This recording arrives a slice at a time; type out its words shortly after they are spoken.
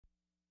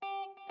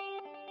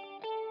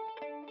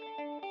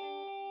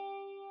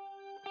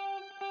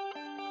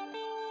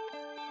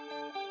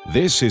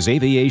This is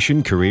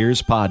Aviation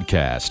Careers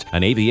Podcast,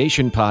 an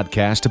aviation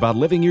podcast about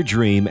living your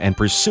dream and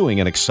pursuing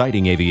an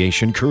exciting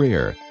aviation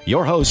career.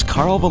 Your host,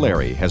 Carl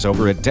Valeri, has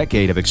over a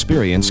decade of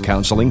experience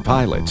counseling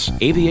pilots.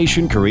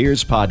 Aviation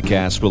Careers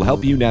Podcast will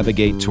help you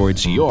navigate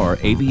towards your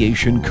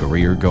aviation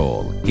career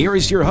goal. Here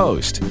is your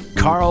host,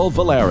 Carl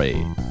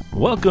Valeri.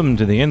 Welcome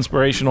to the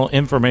inspirational,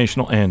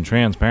 informational, and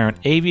transparent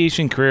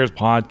Aviation Careers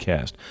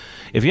Podcast.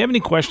 If you have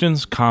any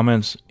questions,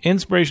 comments,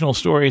 inspirational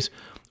stories,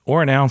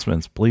 or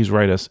announcements, please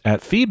write us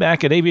at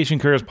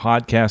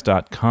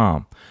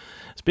feedback@aviationcareerspodcast.com.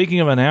 Speaking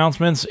of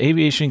announcements,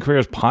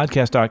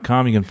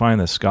 aviationcareerspodcast.com, you can find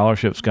the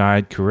scholarships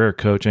guide, career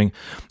coaching,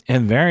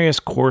 and various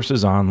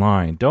courses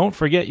online. Don't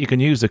forget you can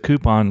use the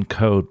coupon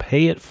code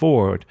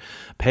PAYITFORWARD,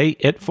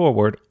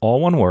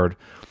 all one word.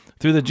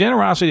 Through the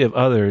generosity of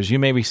others, you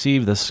may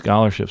receive the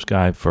scholarships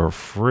guide for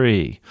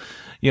free.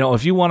 You know,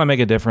 if you want to make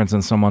a difference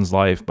in someone's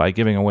life by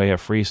giving away a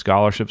free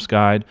scholarships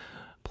guide,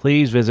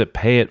 please visit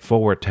Pay It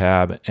Forward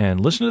tab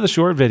and listen to the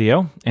short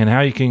video and how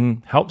you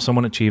can help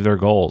someone achieve their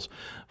goals.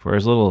 For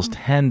as little as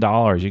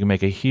 $10, you can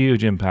make a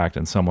huge impact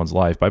in someone's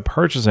life by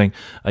purchasing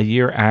a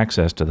year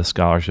access to the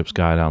scholarships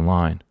guide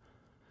online.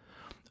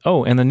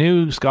 Oh, and the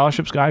new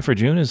scholarships guide for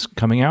June is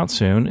coming out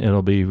soon.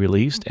 It'll be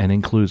released and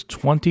includes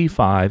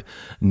 25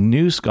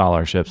 new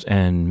scholarships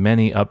and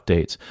many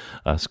updates.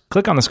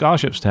 Click on the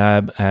scholarships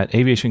tab at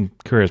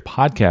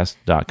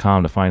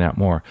aviationcareerspodcast.com to find out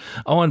more.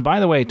 Oh, and by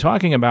the way,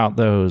 talking about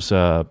those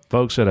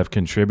folks that have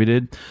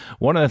contributed,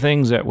 one of the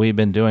things that we've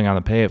been doing on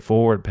the Pay It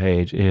Forward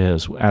page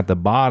is at the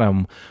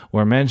bottom,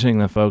 we're mentioning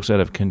the folks that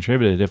have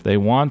contributed. If they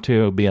want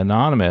to be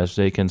anonymous,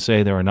 they can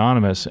say they're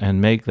anonymous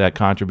and make that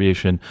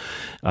contribution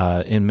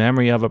in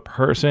memory of a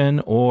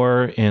person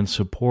or in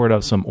support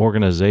of some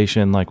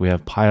organization, like we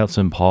have Pilots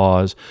in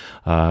Pause.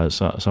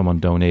 Someone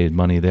donated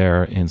money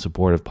there in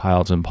support of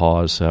Pilots in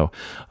Pause. So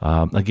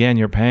again,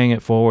 you're paying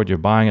it forward. You're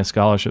buying a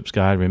scholarships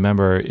guide.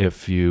 Remember,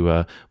 if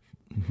you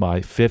buy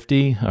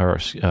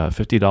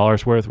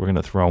 $50 worth, we're going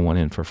to throw one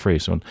in for free.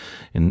 So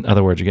in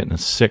other words, you're getting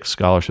 6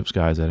 scholarships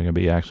guides that are going to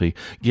be actually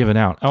given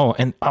out. Oh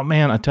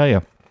man, I tell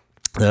you,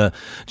 the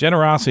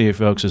generosity,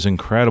 folks, is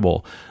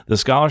incredible. The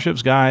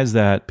scholarships guides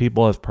that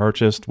people have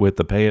purchased with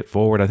the Pay It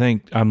Forward, I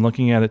think I'm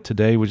looking at it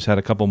today. We just had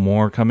a couple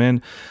more come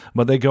in,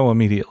 but they go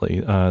immediately.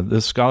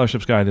 This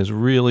scholarships guide is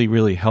really,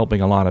 really helping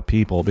a lot of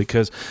people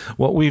because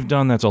what we've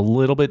done that's a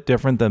little bit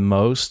different than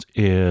most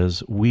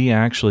is we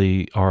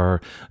actually are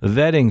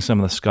vetting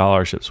some of the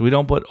scholarships. We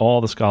don't put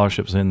all the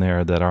scholarships in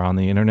there that are on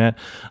the internet.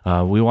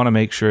 We want to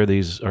make sure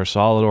these are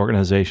solid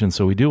organizations,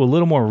 so we do a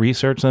little more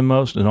research than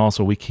most, and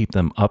also we keep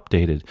them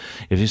updated.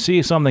 If you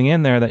see something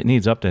in there that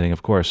needs updating,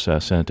 of course,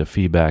 send it to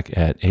feedback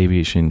at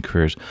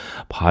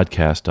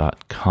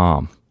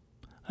aviationcareerspodcast.com.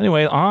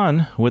 Anyway,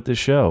 on with the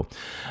show.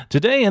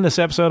 Today in this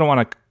episode, I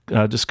want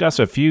to discuss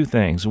a few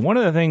things. One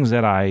of the things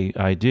that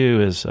I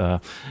do is,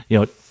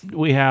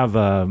 we have,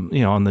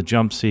 on the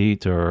jump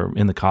seat or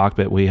in the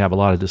cockpit, we have a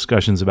lot of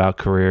discussions about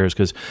careers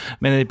because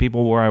many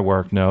people where I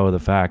work know the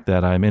fact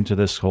that I'm into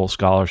this whole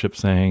scholarship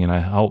thing and I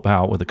help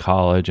out with the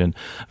college and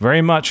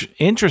very much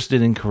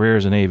interested in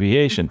careers in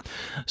aviation.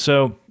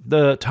 So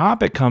the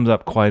topic comes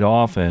up quite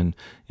often,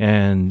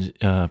 and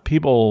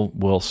people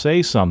will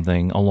say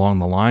something along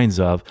the lines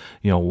of,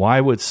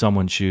 why would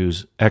someone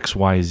choose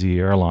XYZ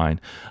airline?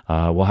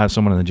 We'll have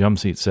someone in the jump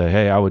seat say,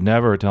 hey, I would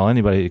never tell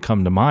anybody to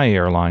come to my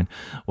airline.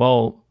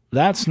 Well,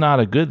 that's not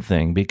a good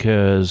thing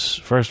because,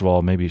 first of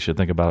all, maybe you should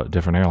think about a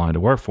different airline to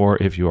work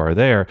for if you are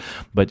there,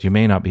 but you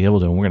may not be able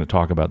to, and we're going to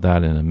talk about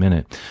that in a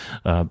minute.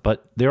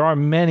 But there are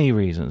many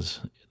reasons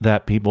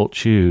that people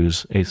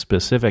choose a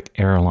specific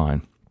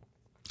airline.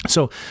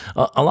 So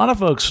a lot of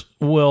folks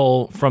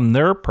will, from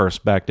their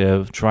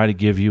perspective, try to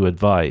give you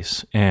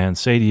advice and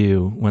say to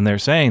you when they're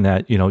saying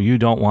that, you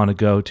don't want to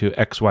go to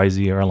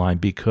XYZ airline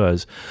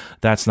because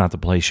that's not the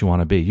place you want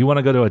to be. You want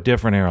to go to a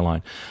different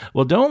airline.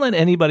 Well, don't let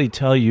anybody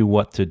tell you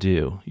what to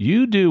do.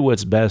 You do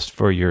what's best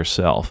for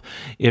yourself.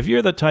 If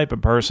you're the type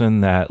of person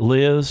that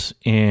lives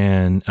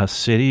in a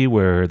city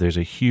where there's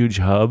a huge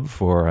hub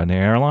for an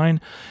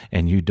airline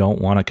and you don't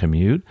want to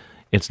commute,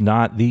 it's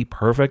not the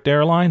perfect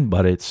airline,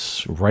 but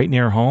it's right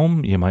near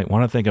home. You might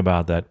want to think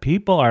about that.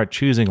 People are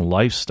choosing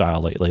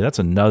lifestyle lately. That's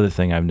another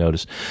thing I've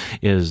noticed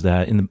is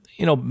that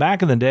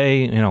back in the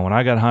day, when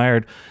I got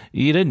hired,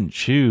 you didn't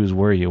choose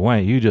where you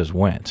went. You just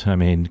went.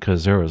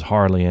 Because there was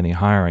hardly any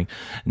hiring.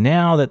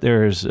 Now that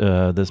there's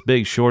this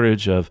big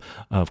shortage of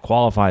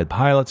qualified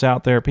pilots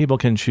out there, people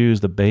can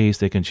choose the base.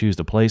 They can choose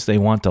the place they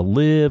want to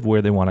live,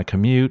 where they want to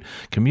commute.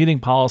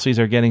 Commuting policies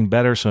are getting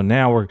better. So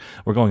now we're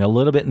going a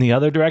little bit in the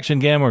other direction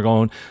again. We're going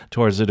going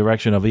towards the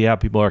direction of,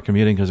 people are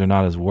commuting because they're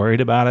not as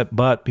worried about it,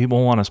 but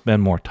people want to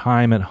spend more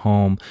time at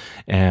home.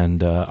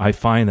 And I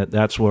find that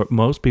that's what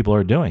most people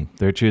are doing.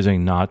 They're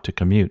choosing not to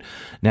commute.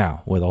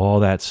 Now, with all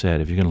that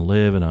said, if you're going to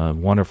live in a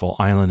wonderful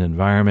island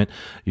environment,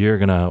 you're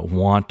going to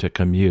want to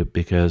commute,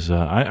 because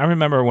I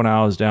remember when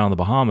I was down in the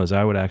Bahamas,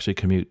 I would actually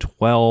commute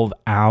 12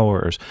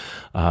 hours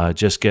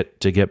just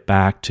to get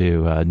back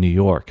to New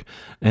York.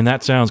 And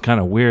that sounds kind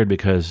of weird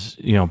because,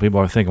 people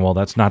are thinking, well,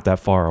 that's not that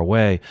far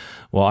away.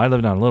 Well, I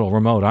lived on a little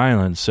remote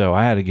island, so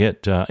I had to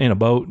get in a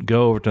boat,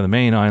 go over to the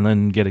main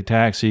island, get a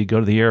taxi, go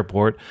to the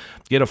airport,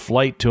 get a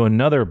flight to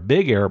another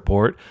big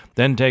airport,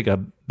 then take a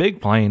big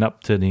plane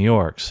up to New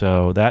York.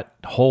 So that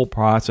whole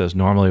process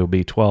normally would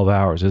be 12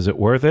 hours. Is it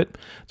worth it?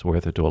 It's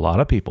worth it to a lot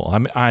of people.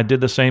 I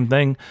did the same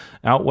thing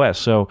out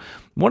west. So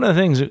one of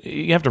the things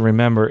you have to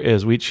remember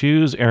is we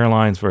choose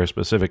airlines for a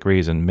specific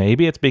reason.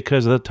 Maybe it's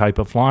because of the type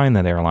of flying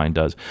that airline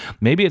does.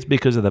 Maybe it's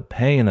because of the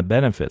pay and the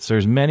benefits.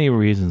 There's many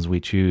reasons we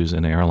choose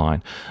an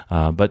airline,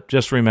 but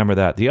just remember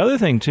that. The other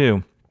thing,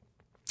 too,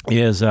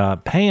 is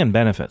pay and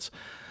benefits.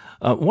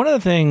 One of the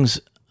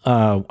things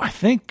I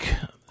think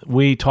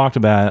we talked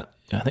about,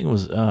 I think it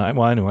was,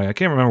 anyway, I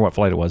can't remember what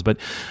flight it was, but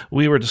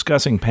we were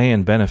discussing pay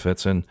and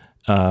benefits, and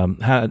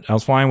I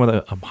was flying with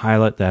a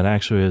pilot that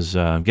actually is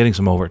getting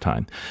some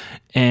overtime.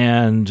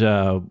 And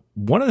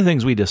one of the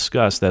things we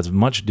discussed that's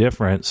much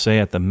different, say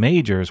at the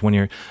majors, when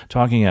you're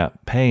talking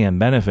about pay and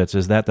benefits,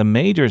 is that the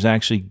majors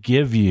actually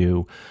give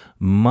you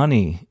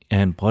money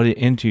and put it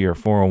into your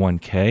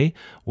 401k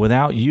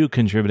without you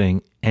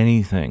contributing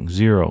anything.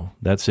 Zero.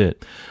 That's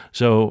it.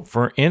 So,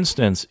 for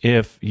instance,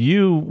 if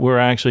you were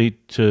actually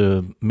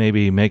to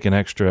maybe make an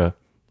extra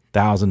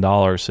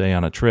 $1,000, say,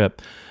 on a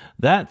trip,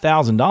 that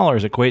 $1,000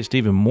 equates to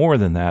even more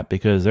than that,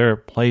 because they're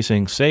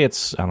placing, say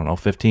it's,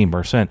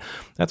 15%.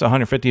 That's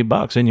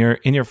 $150 in your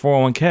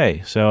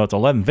 401k. So it's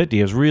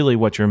 $1,150 is really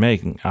what you're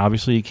making.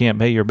 Obviously, you can't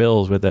pay your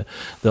bills with the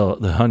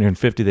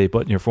 $150 they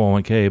put in your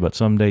 401k, but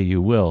someday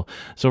you will.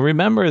 So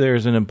remember,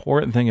 there's an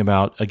important thing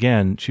about,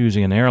 again,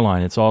 choosing an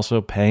airline. It's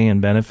also pay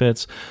and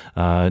benefits.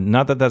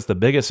 Not that that's the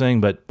biggest thing,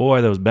 but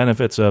boy, those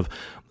benefits of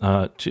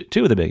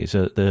two of the biggies: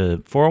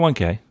 the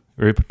 401k.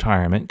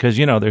 Retirement, because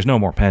there's no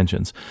more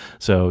pensions,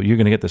 so you're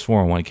going to get this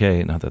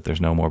 401k. Not that there's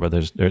no more, but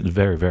they're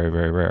very, very,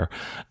 very rare.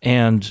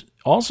 And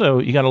also,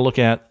 you got to look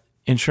at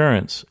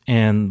insurance,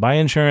 and by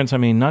insurance I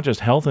mean not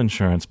just health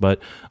insurance, but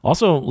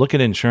also look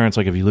at insurance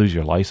like if you lose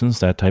your license,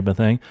 that type of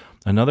thing.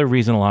 Another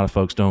reason a lot of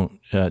folks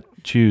don't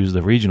choose the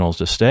regionals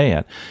to stay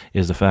at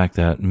is the fact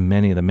that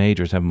many of the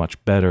majors have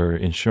much better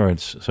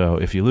insurance. So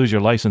if you lose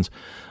your license,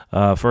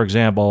 for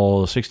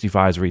example,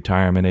 65 is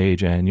retirement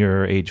age and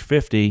you're age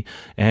 50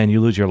 and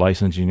you lose your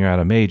license and you're at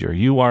a major,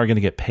 you are going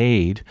to get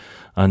paid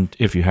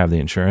if you have the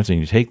insurance and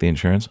you take the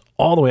insurance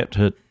all the way up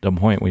to the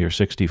point where you're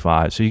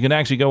 65. So you can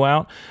actually go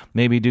out,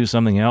 maybe do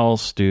something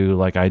else, do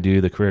like I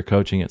do, the career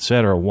coaching,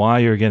 etc., while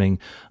you're getting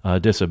a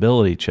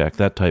disability check,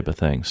 that type of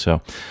thing.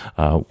 So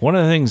one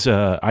of the things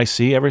I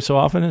see every so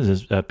often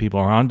is people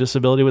are on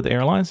disability with the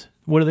airlines.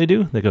 What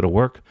do? They go to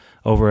work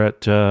over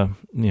at the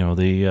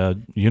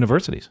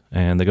universities,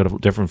 and they go to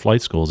different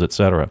flight schools,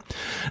 etc.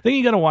 The thing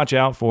you got to watch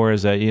out for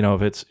is that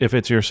if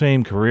it's your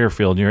same career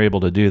field and you're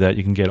able to do that,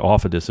 you can get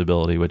off of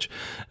disability, which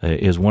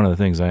is one of the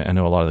things I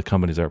know a lot of the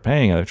companies are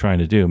paying. They're trying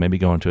to do, maybe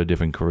go into a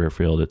different career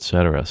field,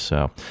 etc.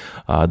 So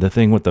the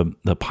thing with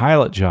the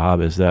pilot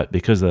job is that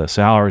because the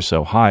salary is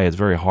so high, it's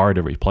very hard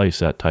to replace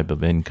that type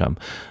of income.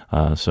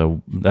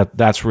 So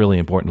that's really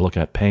important to look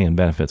at pay and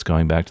benefits,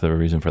 going back to the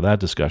reason for that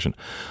discussion.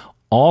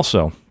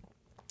 Also,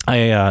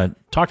 I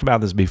talked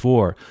about this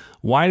before.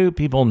 Why do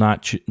people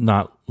not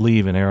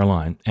leave an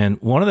airline?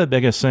 And one of the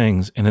biggest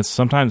things, and it's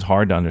sometimes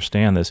hard to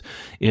understand this,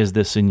 is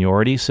the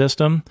seniority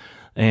system.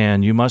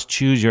 And you must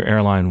choose your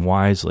airline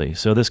wisely.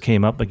 So this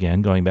came up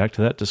again, going back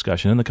to that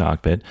discussion in the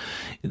cockpit.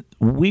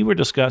 We were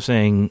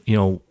discussing,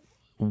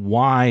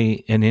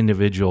 why an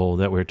individual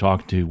that we're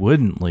talking to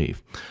wouldn't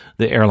leave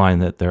the airline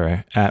that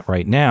they're at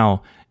right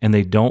now, and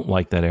they don't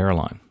like that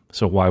airline.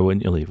 So why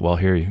wouldn't you leave? Well,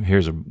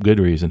 here's a good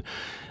reason.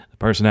 The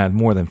person had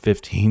more than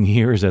 15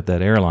 years at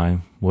that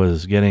airline,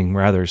 was getting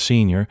rather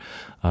senior,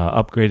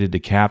 upgraded to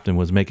captain,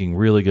 was making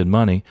really good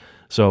money.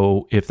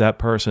 So if that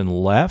person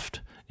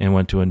left and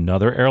went to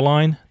another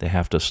airline, they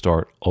have to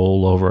start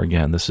all over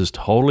again. This is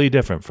totally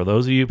different. For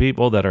those of you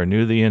people that are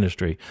new to the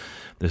industry,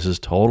 this is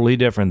totally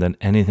different than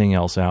anything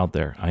else out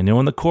there. I know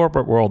in the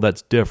corporate world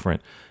that's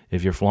different.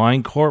 If you're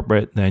flying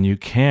corporate, then you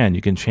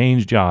can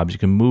change jobs. You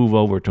can move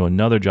over to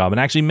another job and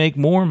actually make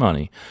more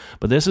money.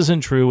 But this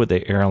isn't true with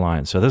the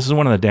airlines. So this is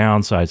one of the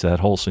downsides of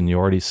that whole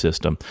seniority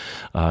system,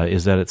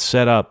 is that it's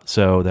set up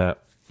so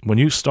that when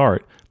you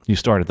start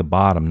at the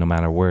bottom no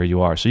matter where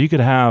you are. So you could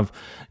have,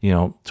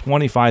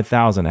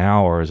 25,000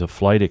 hours of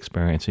flight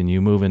experience and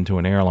you move into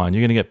an airline,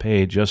 you're going to get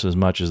paid just as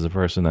much as the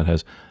person that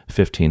has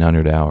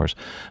 1,500 hours.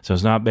 So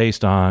it's not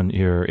based on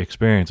your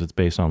experience. It's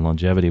based on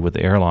longevity with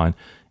the airline.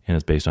 And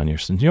it's based on your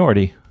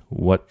seniority,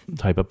 what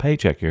type of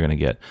paycheck you're going to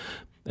get.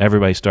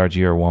 everybody starts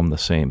year one the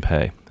same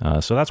pay.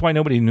 So that's why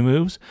nobody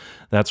moves.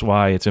 That's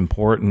why it's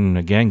important,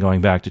 again,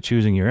 going back to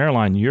choosing your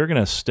airline, you're going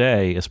to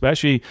stay,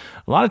 especially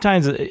a lot of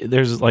times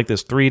there's like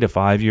this 3 to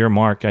 5 year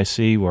mark I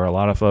see where a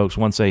lot of folks,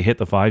 once they hit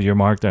the 5 year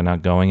mark, they're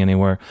not going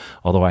anywhere.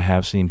 Although I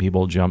have seen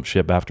people jump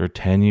ship after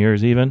 10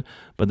 years even,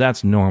 but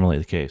that's normally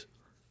the case.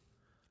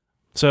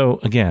 So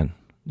again,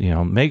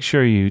 make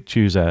sure you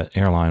choose that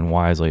airline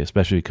wisely,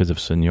 especially because of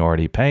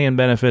seniority, pay and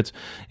benefits,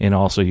 and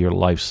also your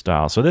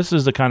lifestyle. So this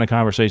is the kind of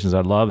conversations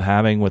I love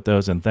having with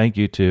those, and thank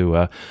you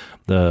to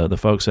the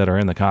folks that are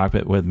in the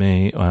cockpit with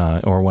me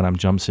or when I'm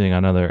jump sitting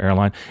on another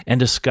airline and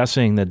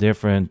discussing the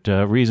different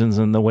reasons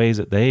and the ways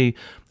that they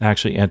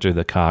actually enter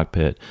the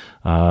cockpit.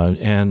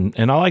 And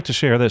I like to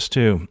share this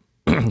too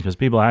because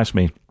people ask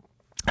me,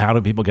 how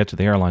do people get to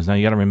the airlines? Now,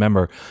 you got to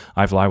remember,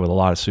 I fly with a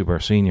lot of super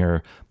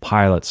senior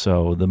pilots,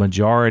 so the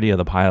majority of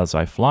the pilots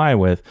I fly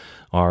with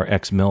are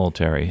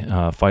ex-military,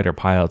 fighter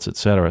pilots,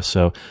 etc.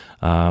 So,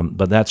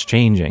 but that's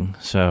changing.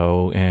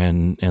 So,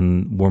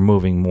 and we're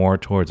moving more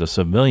towards a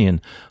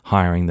civilian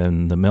hiring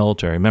than the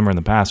military. Remember, in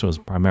the past it was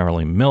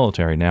primarily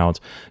military. Now it's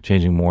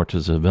changing more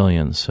to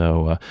civilians.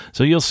 So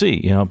you'll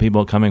see,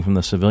 people coming from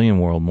the civilian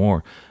world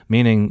more,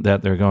 meaning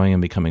that they're going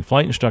and becoming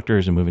flight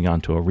instructors and moving on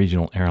to a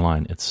regional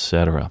airline,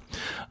 etc.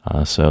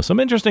 So some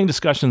interesting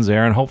discussions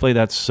there, and hopefully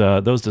that's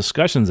those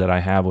discussions that I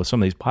have with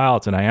some of these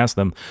pilots, and I ask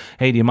them,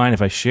 hey, do you mind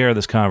if I share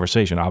this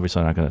conversation? Obviously,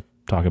 I'm not going to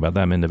talk about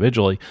them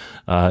individually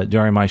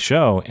during my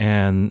show,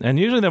 and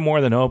usually they're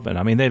more than open.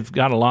 I mean, they've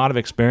got a lot of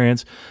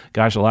experience.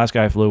 Gosh, the last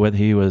guy I flew with,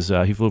 he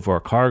flew for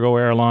a cargo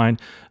airline,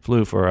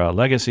 flew for a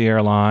legacy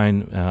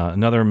airline,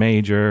 another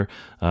major,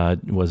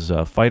 was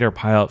a fighter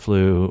pilot,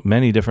 flew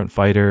many different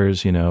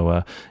fighters,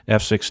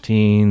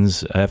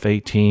 F-16s,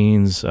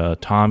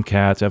 F-18s,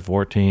 Tomcats,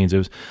 F-14s. It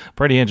was a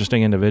pretty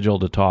interesting individual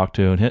to talk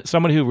to, and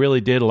someone who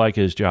really did like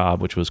his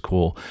job, which was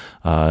cool.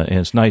 And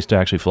it's nice to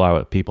actually fly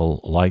with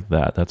people like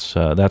that.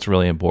 That's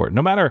really important.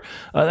 No matter,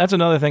 that's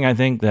another thing I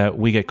think that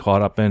we get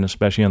caught up in,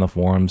 especially on the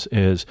forums,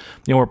 is,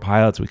 we're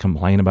pilots, we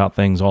complain about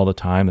things all the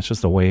time. It's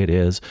just the way it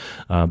is.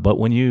 But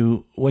when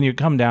you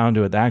come down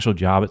to it, the actual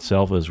job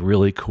itself is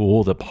really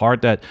cool. The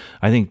part that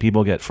I think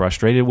people get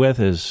frustrated with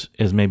is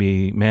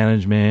maybe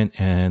management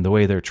and the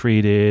way they're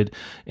treated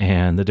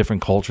and the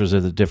different cultures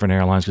of the different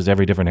airlines, because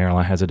every different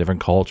airline has a different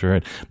culture,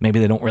 and maybe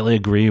they don't really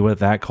agree with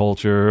that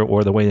culture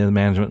or the way the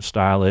management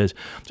style is.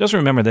 Just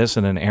remember this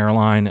in an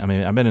airline. I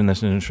mean, I've been in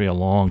this industry a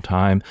long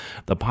time.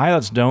 The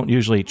pilots don't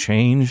usually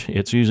change.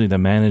 It's usually the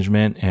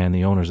management and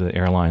the owners of the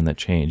airline that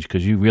change,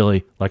 because you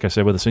really, like I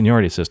said, with the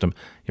seniority system,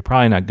 you're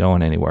probably not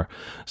going anywhere.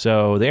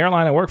 So the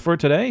airline I work for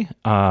today,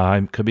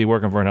 I could be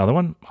working for another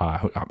one.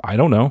 I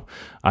don't know.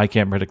 I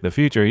can't predict the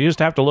future. You just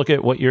have to look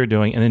at what you're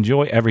doing and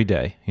enjoy every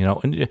day,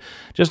 and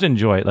just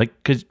enjoy it.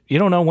 Because you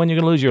don't know when you're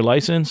going to lose your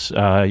license.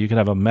 You could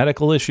have a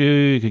medical issue.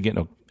 You could get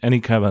any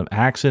kind of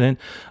accident.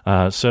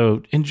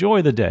 So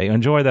enjoy the day,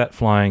 enjoy that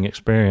flying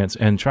experience,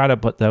 and try to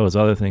put those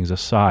other things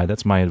aside.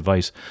 That's my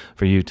advice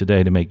for you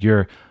today to make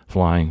your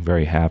flying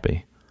very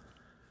happy.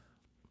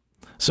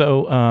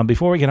 So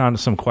before we get on to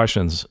some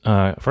questions,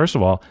 first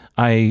of all,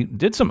 I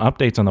did some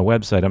updates on the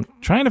website. I'm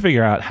trying to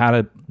figure out how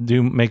to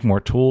make more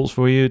tools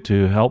for you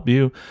to help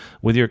you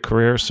with your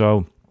career.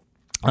 So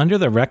under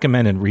the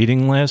recommended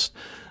reading list,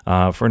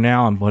 for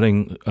now, I'm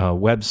putting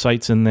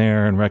websites in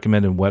there and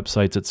recommended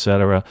websites,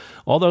 etc.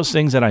 All those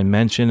things that I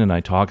mention and I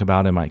talk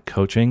about in my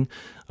coaching,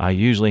 I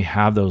usually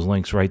have those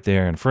links right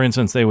there. And for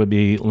instance, they would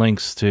be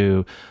links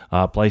to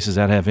places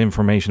that have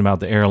information about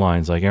the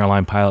airlines, like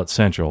Airline Pilot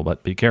Central.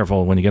 But be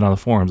careful when you get on the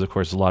forums. Of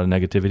course, there's a lot of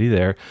negativity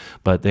there,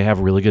 but they have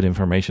really good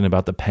information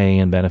about the pay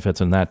and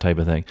benefits and that type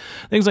of thing.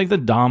 Things like the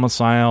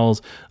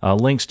domiciles,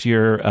 links to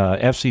your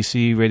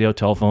FCC radio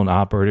telephone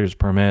operators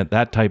permit,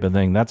 that type of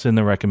thing. That's in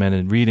the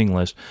recommended reading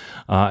list.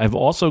 I've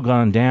also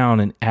gone down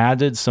and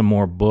added some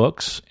more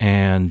books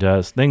and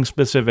things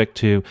specific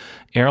to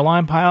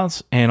airline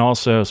pilots and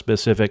also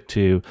specific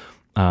to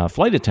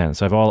flight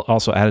attendants. I've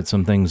also added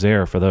some things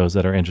there for those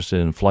that are interested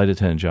in flight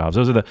attendant jobs.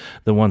 Those are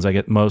the ones I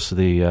get most of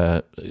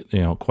the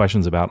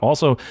questions about.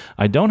 Also,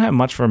 I don't have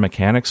much for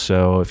mechanics,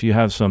 so if you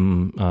have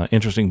some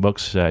interesting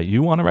books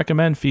you want to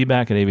recommend,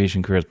 feedback at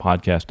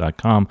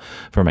aviationcareerspodcast.com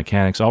for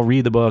mechanics. I'll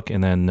read the book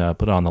and then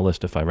put it on the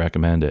list if I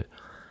recommend it.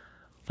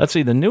 Let's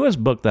see, the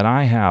newest book that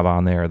I have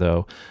on there,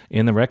 though,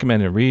 in the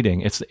recommended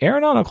reading, it's the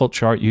Aeronautical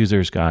Chart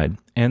User's Guide.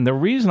 And the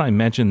reason I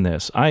mention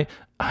this, I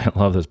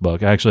love this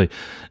book. Actually,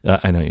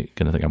 I know you're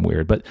going to think I'm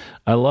weird, but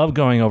I love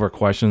going over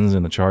questions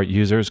in the Chart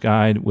User's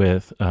Guide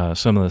with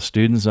some of the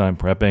students that I'm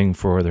prepping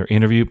for their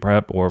interview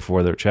prep or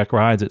for their check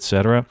rides,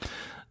 etc.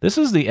 This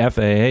is the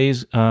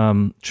FAA's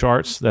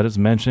charts that it's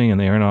mentioning in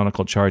the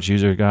Aeronautical Charts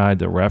User Guide,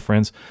 the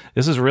reference.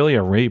 This is really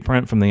a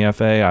reprint from the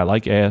FAA. I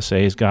like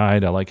ASA's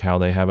guide. I like how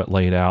they have it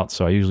laid out,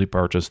 so I usually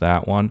purchase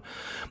that one.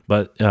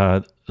 But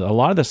a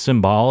lot of the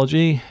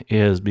symbology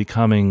is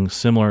becoming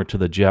similar to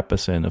the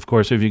Jeppesen. Of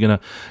course, if you're going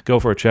to go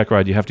for a check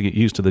ride, you have to get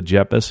used to the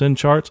Jeppesen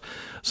charts.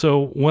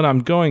 So when I'm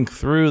going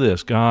through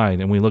this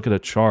guide and we look at a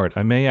chart,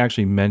 I may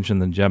actually mention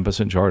the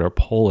Jeppesen chart or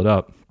pull it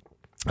up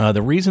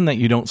The reason that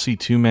you don't see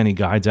too many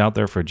guides out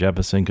there for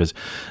Jeppesen, because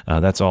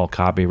that's all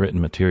copywritten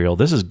material.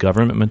 This is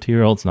government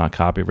material. It's not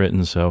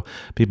copywritten, so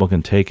people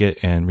can take it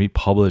and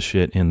republish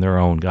it in their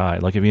own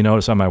guide. Like if you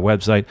notice on my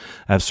website,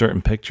 I have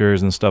certain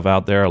pictures and stuff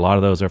out there. A lot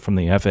of those are from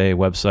the FAA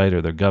website,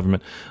 or they're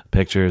government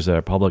pictures that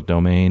are public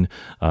domain.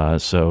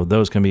 So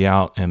those can be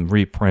out and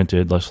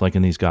reprinted, just like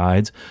in these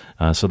guides.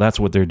 So that's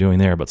what they're doing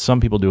there. But some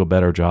people do a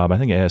better job. I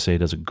think ASA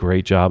does a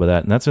great job of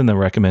that, and that's in the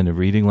recommended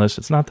reading list.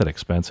 It's not that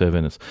expensive,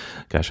 and it's,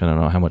 gosh, I don't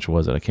know, how much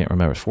was it? I can't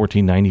remember. It's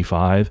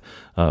 $14.95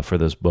 for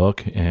this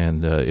book,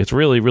 and it's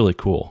really, really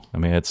cool. I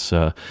mean, it's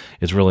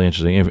really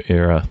interesting if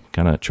you're a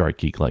kind of chart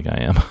geek like I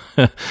am.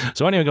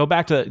 So anyway,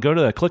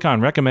 click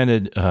on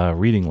recommended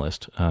reading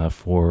list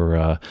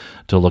to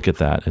look at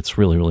that. It's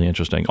really, really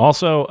interesting.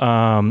 Also,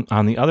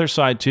 on the other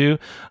side too,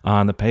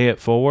 on the Pay It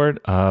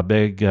Forward, I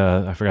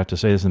forgot to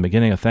say this in the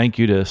beginning, a thank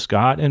you to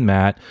Scott and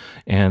Matt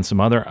and some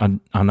other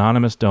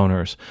anonymous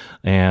donors,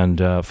 and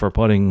for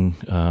putting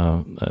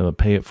a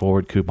Pay It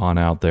Forward coupon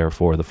out there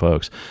for the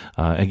folks.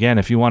 Again,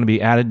 if you want to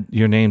be added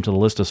your name to the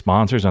list of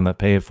sponsors on the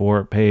Pay It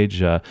Forward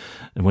page,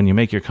 when you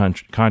make your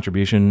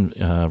contribution,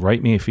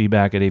 write me a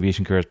feedback at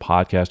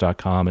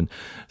aviationcareerspodcast.com and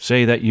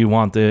say that you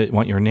want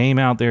your name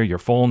out there, your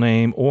full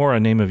name, or a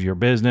name of your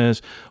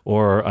business,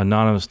 or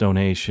anonymous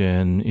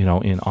donation,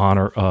 in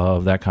honor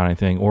of, that kind of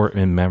thing, or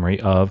in memory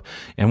of,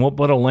 and we'll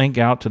put a link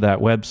out to that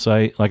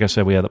website. Like I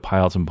said, we have the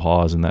Pilots and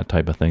Paws and that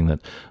type of thing that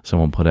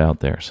someone put out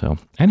there. So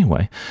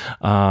anyway,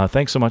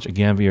 thanks so much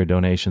again for your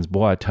donations.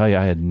 Boy, I tell you,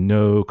 I had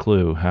no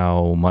clue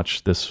how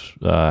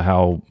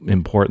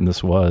important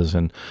this was,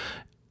 and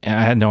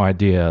I had no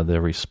idea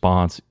the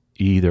response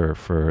either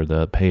for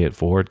the Pay It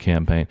Forward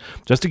campaign.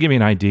 Just to give you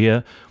an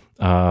idea,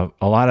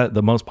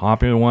 the most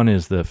popular one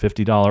is the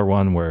 $50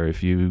 one, where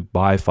if you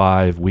buy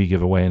 5, we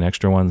give away an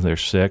extra one.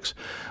 There's 6.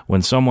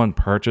 When someone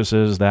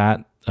purchases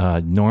that,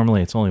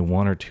 normally it's only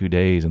 1 or 2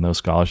 days, and those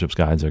scholarships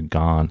guides are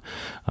gone,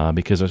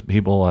 because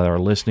people that are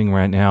listening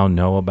right now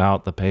know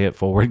about the Pay It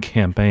Forward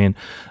campaign,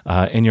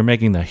 and you're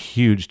making a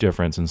huge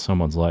difference in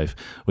someone's life.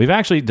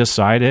 I've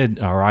decided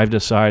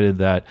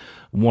that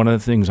one of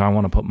the things I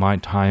want to put my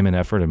time and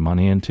effort and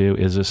money into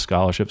is this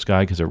scholarships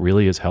guide, because it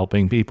really is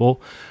helping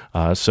people.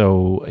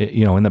 So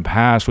in the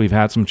past, we've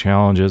had some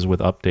challenges with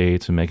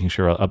updates and making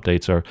sure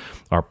updates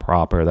are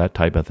proper, that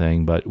type of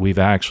thing. But we've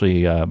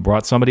actually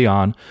brought somebody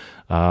on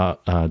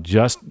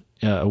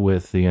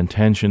with the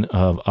intention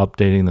of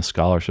updating the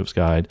scholarships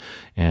guide,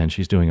 and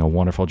she's doing a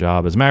wonderful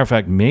job. As a matter of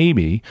fact,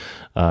 maybe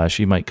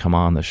she might come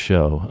on the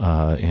show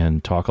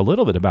and talk a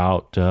little bit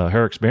about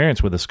her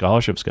experience with the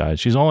scholarships guide.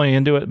 She's only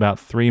into it about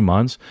 3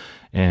 months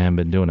and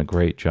been doing a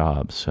great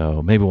job.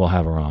 So maybe we'll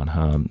have her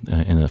on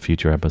in a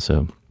future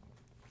episode.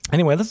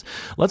 Anyway,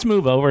 let's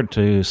move over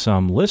to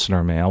some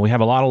listener mail. We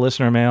have a lot of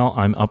listener mail.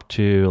 I'm up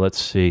to,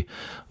 let's see,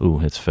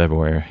 it's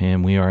February,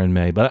 and we are in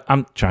May, but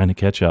I'm trying to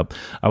catch up.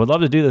 I would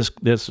love to do this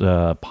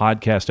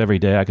podcast every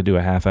day. I could do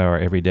a half hour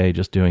every day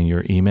just doing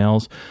your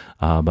emails.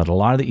 But a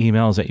lot of the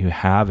emails that you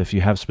have, if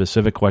you have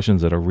specific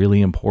questions that are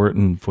really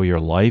important for your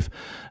life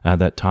at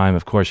that time,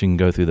 of course, you can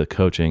go through the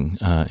coaching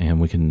and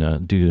we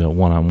can do a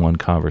one-on-one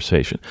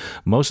conversation.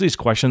 Most of these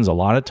questions, a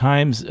lot of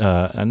times,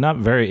 are not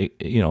very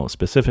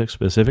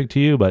specific to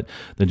you, but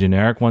the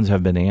generic ones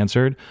have been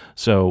answered.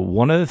 So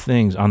one of the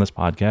things on this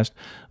podcast,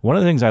 one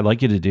of the things I'd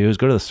like you to do is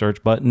go to the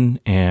search button,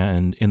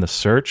 and in the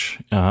search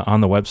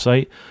on the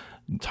website,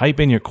 type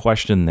in your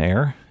question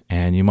there.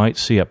 And you might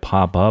see it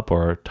pop up,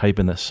 or type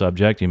in the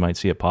subject. You might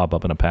see it pop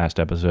up in a past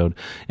episode,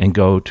 and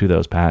go to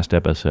those past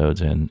episodes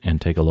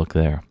and take a look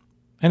there.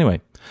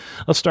 Anyway,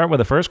 let's start with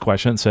the first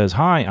question. It says,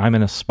 "Hi, I'm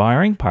an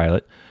aspiring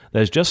pilot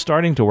that is just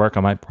starting to work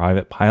on my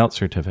private pilot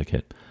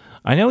certificate.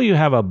 I know you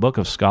have a book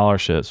of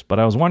scholarships, but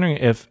I was wondering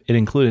if it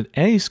included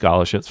any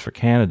scholarships for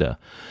Canada.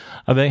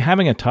 I've been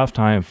having a tough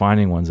time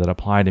finding ones that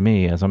apply to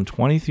me, as I'm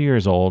 23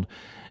 years old,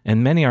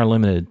 and many are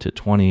limited to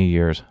 20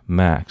 years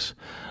max.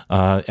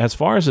 As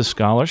far as the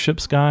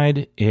scholarships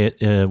guide,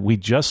 we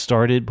just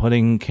started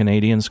putting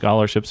Canadian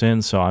scholarships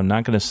in, so I'm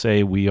not going to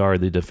say we are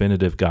the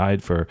definitive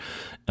guide for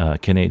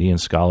Canadian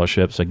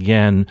scholarships.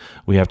 Again,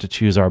 we have to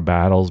choose our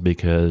battles,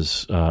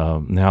 because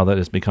now that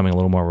it's becoming a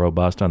little more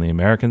robust on the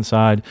American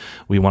side,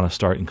 we want to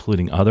start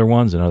including other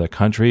ones in other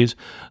countries.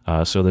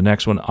 So the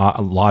next one,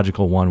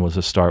 logical one, was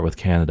to start with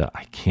Canada.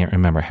 I can't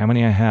remember how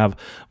many I have,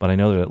 but I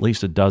know there are at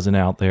least a dozen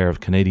out there of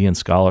Canadian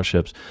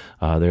scholarships.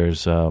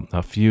 There's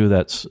a few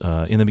that's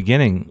in the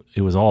beginning,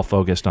 it was all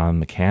focused on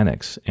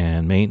mechanics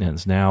and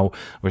maintenance. Now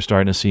we're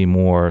starting to see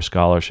more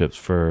scholarships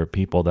for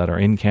people that are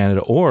in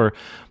Canada, or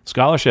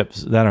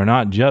scholarships that are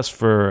not just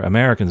for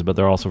Americans, but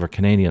they're also for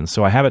Canadians.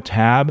 So I have a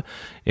tab.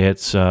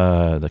 It's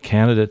the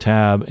Canada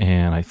tab,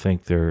 and I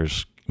think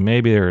there's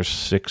maybe there's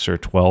 6 or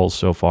 12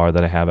 so far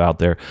that I have out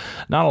there.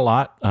 Not a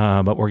lot,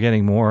 but we're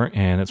getting more,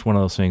 and it's one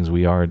of those things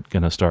we are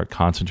going to start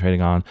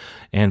concentrating on.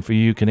 And for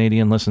you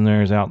Canadian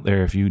listeners out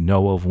there, if you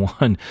know of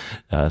one,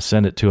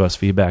 send it to us,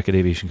 feedback at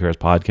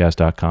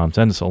aviationcareerspodcast.com.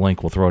 Send us a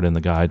link. We'll throw it in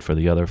the guide for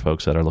the other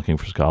folks that are looking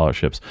for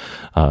scholarships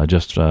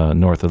just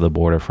north of the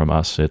border from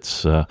us.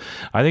 It's I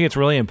think it's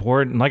really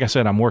important. Like I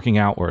said, I'm working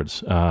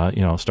outwards.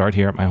 Start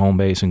here at my home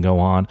base and go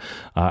on.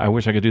 I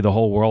wish I could do the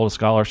whole world of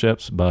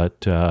scholarships,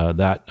 but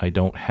that I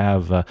don't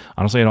have.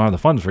 Honestly, I don't have the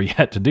funds for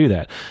yet to do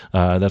that.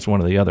 That's one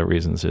of the other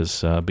reasons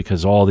is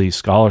because all these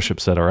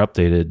scholarships that are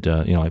updated,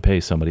 I pay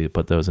somebody to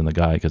put those in the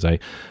guide because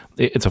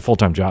it's a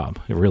full-time job.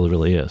 It really,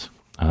 really is.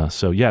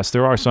 So yes,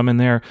 there are some in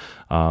there,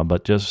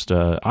 but just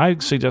I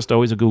suggest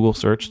always a Google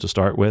search to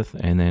start with,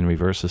 and then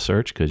reverse the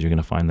search because you're going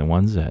to find the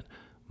ones that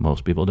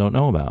most people don't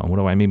know about. And what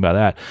do I mean by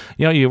that?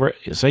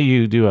 Say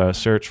you do a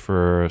search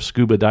for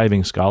scuba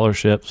diving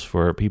scholarships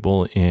for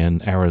people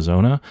in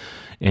Arizona,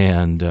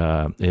 and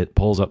it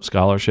pulls up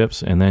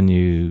scholarships, and then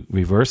you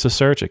reverse the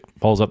search, it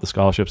pulls up the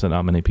scholarships that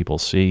not many people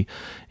see,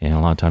 and a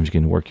lot of times you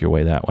can work your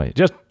way that way.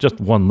 Just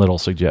one little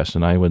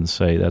suggestion. I wouldn't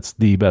say that's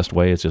the best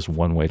way. It's just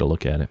one way to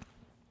look at it.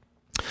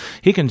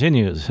 He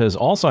continues, says,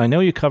 also, I know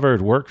you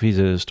covered work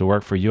visas to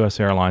work for U.S.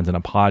 Airlines in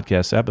a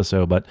podcast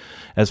episode, but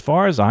as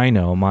far as I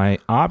know, my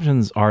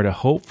options are to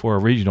hope for a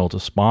regional to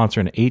sponsor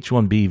an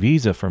H-1B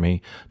visa for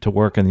me to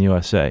work in the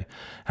USA.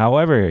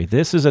 However,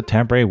 this is a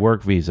temporary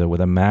work visa with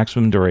a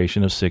maximum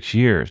duration of 6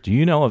 years. Do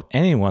you know of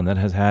anyone that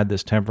has had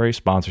this temporary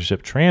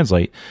sponsorship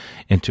translate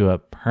into a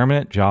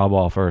permanent job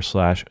offer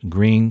 /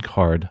 green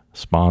card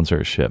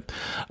sponsorship?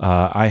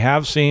 I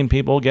have seen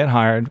people get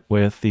hired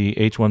with the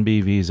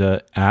H-1B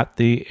visa at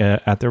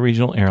the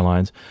regional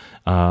airlines.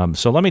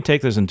 So let me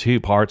take this in two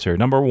parts here.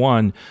 Number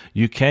one,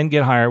 you can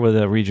get hired with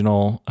a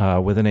regional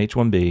with an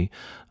H-1B,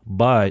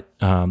 but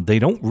they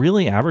don't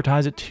really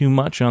advertise it too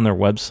much on their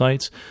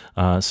websites.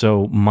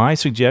 So my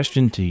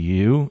suggestion to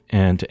you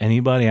and to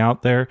anybody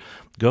out there,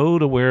 go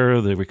to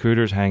where the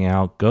recruiters hang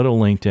out, go to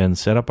LinkedIn,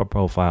 set up a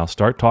profile,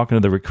 start talking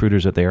to the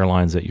recruiters at the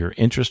airlines that you're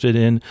interested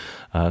in,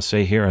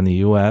 say here in the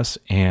U.S.,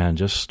 and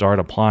just start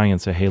applying and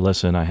say, hey,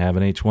 listen, I have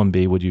an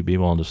H-1B. Would you be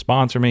willing to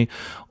sponsor me?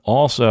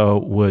 Also,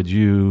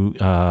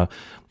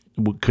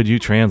 could you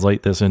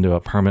translate this into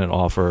a permanent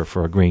offer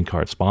for a green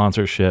card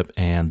sponsorship?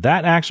 And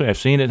that actually, I've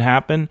seen it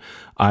happen.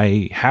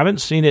 I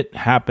haven't seen it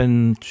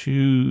happen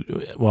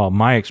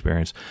my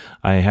experience,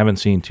 I haven't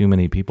seen too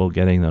many people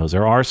getting those.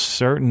 There are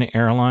certain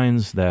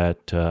airlines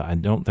that I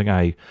don't think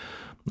I'm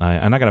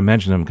not going to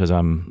mention them because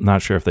I'm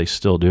not sure if they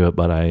still do it,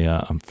 but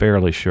I'm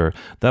fairly sure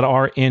that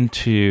are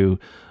into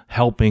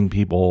helping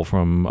people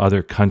from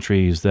other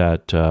countries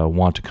that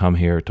want to come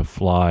here to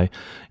fly.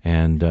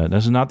 And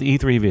this is not the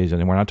E3 visa,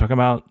 and we're not talking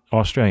about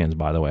Australians,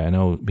 by the way. I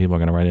know people are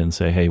going to write in and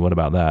say, hey, what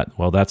about that?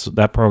 Well,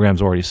 that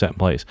program's already set in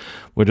place.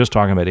 We're just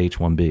talking about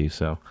H-1B,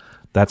 so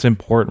that's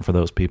important for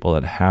those people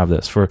that have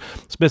this. For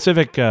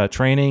specific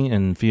training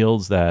in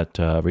fields that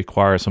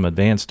require some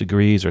advanced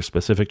degrees or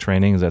specific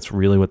trainings, that's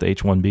really what the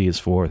H-1B is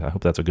for. I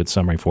hope that's a good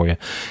summary for you.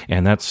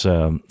 And that's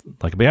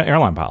like an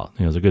airline pilot.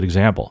 Is a good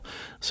example.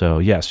 So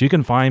yes, you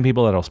can find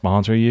people that will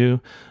sponsor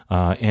you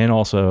and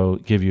also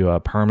give you a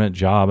permanent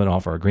job and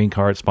offer a green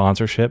card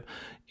sponsorship.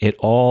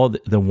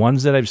 The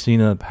ones that I've seen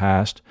in the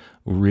past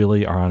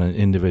really are on an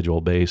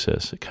individual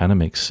basis. It kind of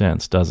makes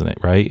sense, doesn't it?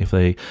 Right? If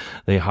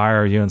they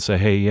hire you and say,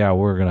 hey, yeah,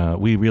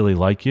 we really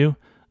like you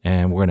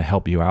and we're going to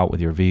help you out with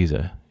your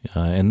visa.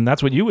 And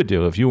that's what you would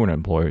do if you were an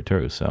employer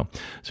too. So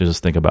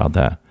just think about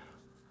that.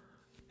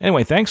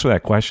 Anyway, thanks for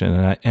that question.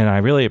 And I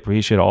really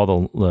appreciate all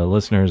the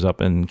listeners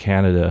up in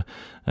Canada.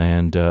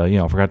 And,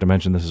 I forgot to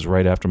mention this is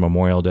right after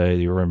Memorial Day,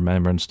 the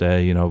Remembrance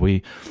Day.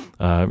 We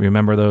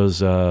remember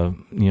those,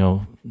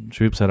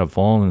 troops that have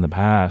fallen in the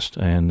past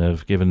and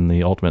have given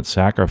the ultimate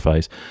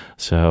sacrifice.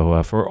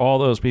 So for all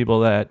those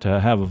people that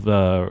have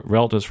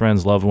relatives,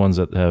 friends, loved ones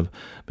that have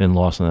been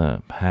lost in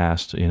the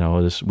past,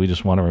 we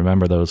just want to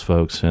remember those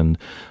folks and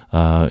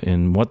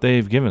in what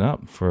they've given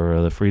up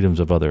for the freedoms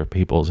of other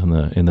peoples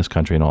in this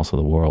country and also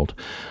the world.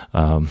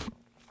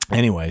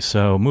 Anyway,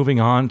 so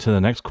moving on to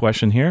the next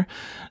question here.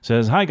 It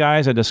says, hi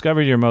guys, I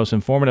discovered your most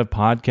informative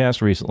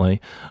podcast recently.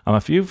 I'm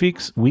a few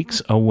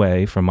weeks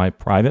away from my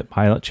private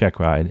pilot check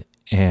ride,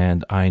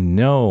 and I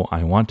know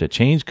I want to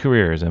change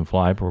careers and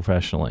fly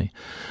professionally.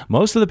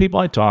 Most of the people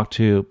I talk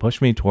to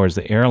push me towards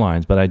the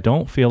airlines, but I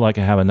don't feel like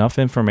I have enough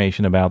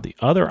information about the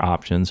other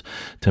options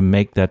to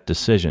make that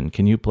decision.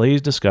 Can you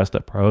please discuss the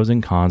pros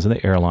and cons of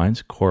the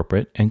airlines,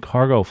 corporate, and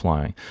cargo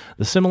flying,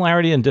 the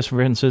similarity and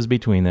differences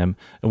between them,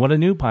 and what a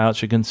new pilot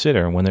should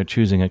consider when they're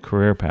choosing a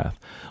career path?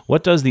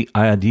 What does the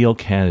ideal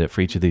candidate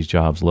for each of these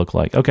jobs look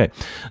like? Okay,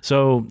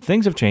 so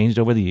things have changed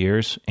over the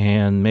years,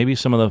 and maybe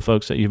some of the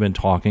folks that you've been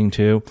talking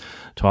to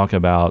talk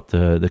about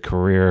the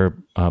career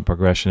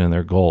progression and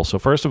their goals. So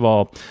first of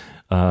all,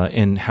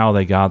 in how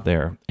they got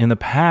there. In the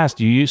past,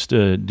 you used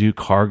to do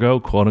cargo,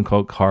 quote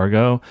unquote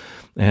cargo,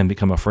 and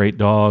become a freight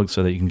dog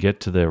so that you can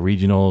get to the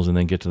regionals and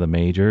then get to the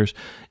majors.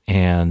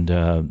 And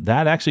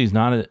that actually is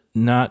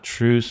not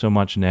true so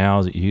much now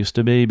as it used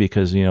to be,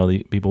 because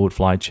the people would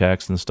fly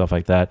checks and stuff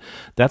like that.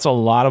 That's a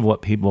lot of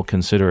what people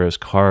consider as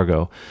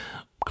cargo.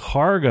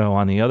 Cargo,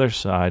 on the other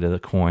side of the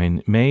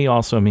coin, may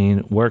also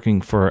mean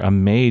working for a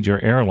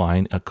major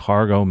airline, a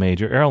cargo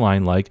major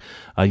airline like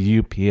a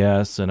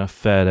UPS and a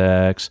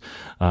FedEx.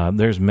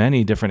 There's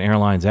many different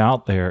airlines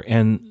out there,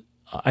 and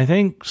I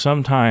think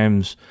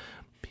sometimes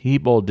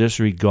people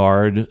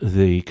disregard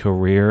the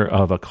career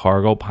of a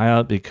cargo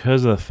pilot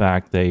because of the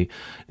fact they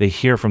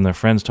hear from their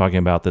friends talking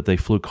about that they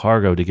flew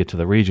cargo to get to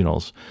the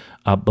regionals.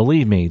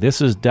 Believe me, this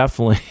is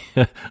definitely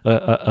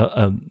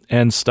a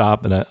end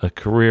stop and a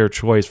career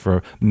choice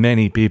for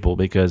many people,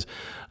 because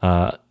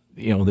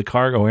the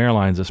cargo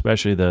airlines,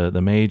 especially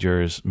the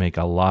majors, make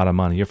a lot of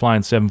money. You're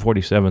flying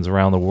 747s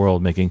around the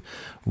world, making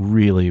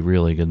really,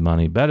 really good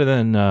money, better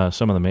than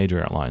some of the major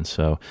airlines.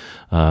 So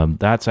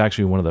that's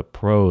actually one of the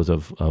pros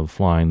of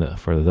flying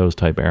for those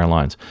type of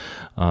airlines.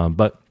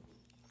 But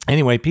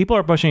anyway, people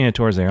are pushing it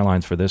towards the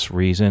airlines for this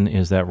reason,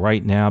 is that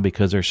right now,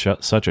 because there's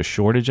such a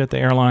shortage at the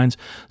airlines,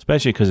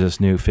 especially because of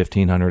this new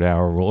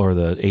 1,500-hour rule, or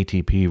the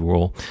ATP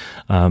rule,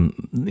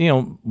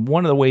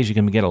 one of the ways you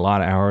can get a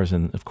lot of hours,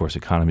 and of course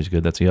economy is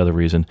good, that's the other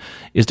reason,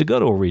 is to go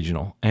to a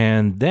regional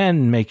and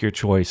then make your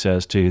choice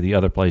as to the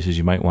other places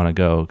you might want to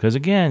go. Because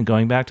again,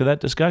 going back to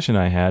that discussion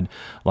I had,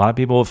 a lot of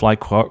people will fly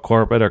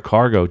corporate or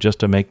cargo just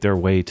to make their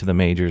way to the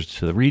majors,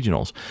 to the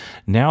regionals.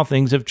 Now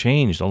things have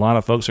changed. A lot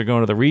of folks are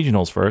going to the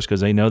regionals first because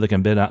they know they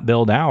can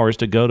build hours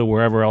to go to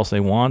wherever else they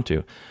want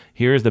to.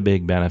 Here's the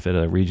big benefit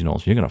of the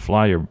regionals. You're going to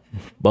fly your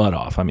butt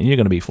off. I mean, you're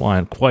going to be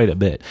flying quite a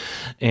bit.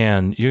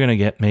 And you're going to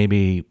get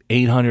maybe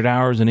 800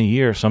 hours in a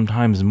year,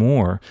 sometimes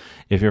more,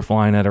 if you're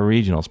flying at a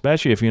regional,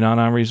 especially if you're not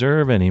on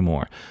reserve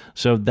anymore.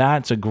 So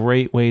that's a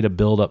great way to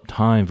build up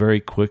time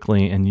very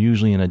quickly, and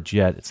usually in a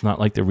jet. It's not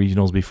like the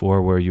regionals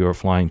before where you were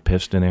flying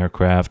piston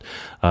aircraft,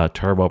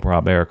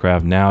 turboprop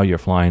aircraft. Now you're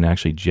flying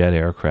actually jet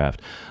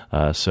aircraft.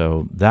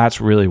 So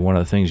that's really one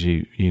of the things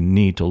you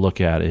need to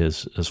look at,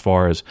 is as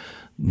far as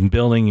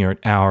building your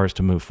hours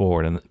to move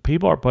forward. And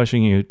people are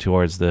pushing you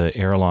towards the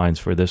airlines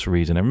for this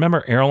reason. And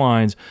remember,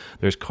 airlines,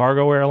 there's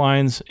cargo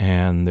airlines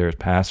and there's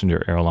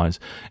passenger airlines,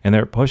 and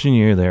they're pushing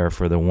you there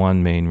for the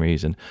one main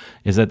reason,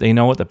 is that they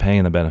know what the pay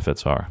and the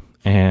benefits are,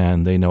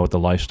 and they know what the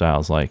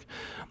lifestyle's like.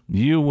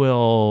 You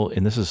will,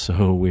 and this is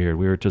so weird,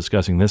 we were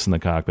discussing this in the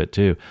cockpit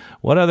too,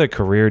 what other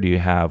career do you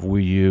have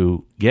where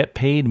you get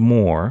paid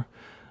more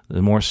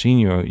the more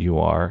senior you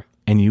are,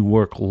 and you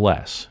work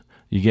less?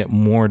 You get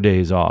more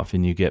days off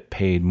and you get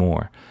paid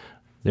more.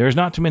 There's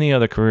not too many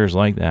other careers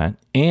like that.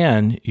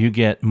 And you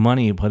get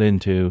money put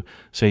into,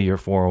 say, your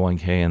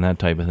 401k and that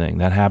type of thing.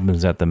 That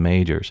happens at the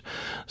majors.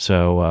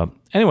 So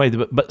anyway,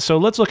 so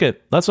let's look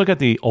at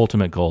the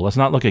ultimate goal. Let's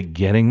not look at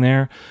getting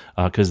there,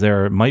 because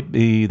there might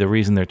be the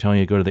reason they're telling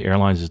you to go to the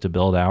airlines is to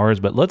build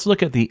hours. But let's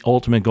look at the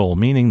ultimate goal,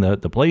 meaning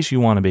the place you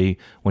want to be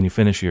when you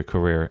finish your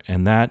career.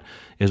 And that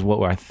is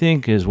what I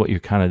think is what you're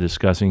kind of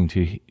discussing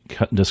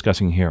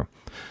here.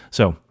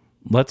 So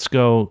let's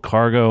go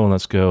cargo and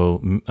let's go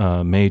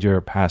major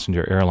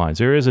passenger airlines.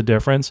 There is a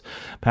difference.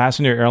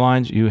 Passenger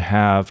airlines, you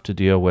have to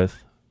deal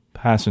with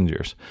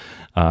passengers.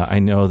 I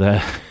know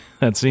that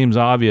that seems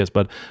obvious,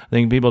 but I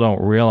think people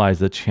don't realize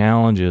the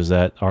challenges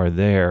that are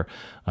there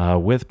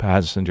with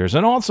passengers,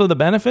 and also the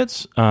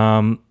benefits.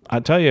 I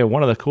tell you,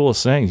 one of the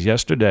coolest things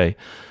yesterday,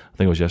 I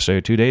think it was yesterday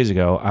or 2 days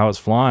ago, I was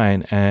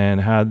flying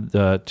and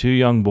had two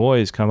young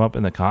boys come up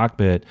in the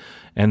cockpit,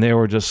 and they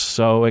were just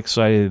so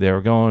excited. They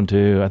were going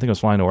to, I think I was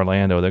flying to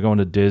Orlando. They're going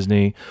to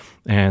Disney,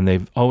 and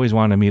they've always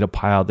wanted to meet a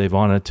pilot. They've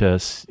wanted to,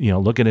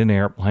 look at an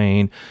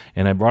airplane,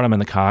 and I brought them in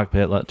the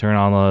cockpit, turn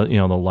on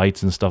the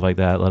lights and stuff like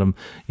that, let them,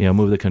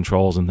 move the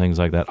controls and things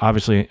like that.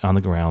 Obviously on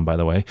the ground, by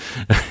the way.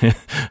 I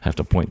have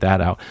to point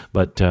that out.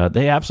 But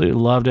they absolutely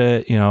loved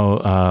it.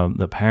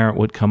 The parent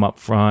would come up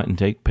front and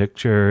take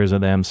pictures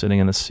of them sitting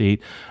in the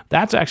seat.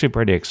 That's actually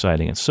pretty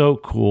exciting. It's so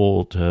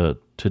cool to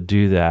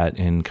do that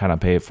and kind of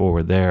pay it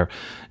forward there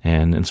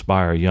and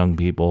inspire young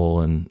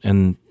people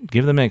and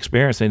give them an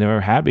experience they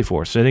never had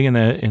before, sitting in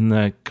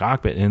the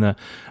cockpit in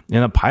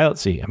the pilot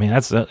seat. I mean,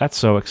 that's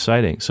so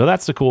exciting. So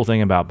that's the cool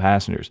thing about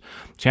passengers.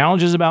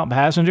 Challenges about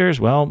passengers,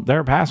 well,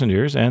 they're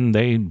passengers and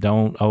they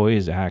don't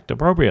always act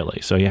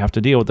appropriately. So you have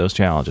to deal with those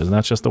challenges, and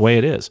that's just the way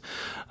it is.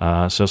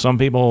 So some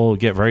people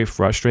get very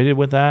frustrated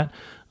with that.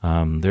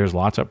 There's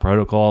lots of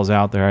protocols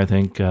out there. I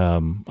think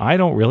I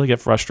don't really get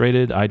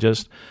frustrated. I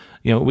just,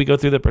 we go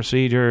through the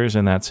procedures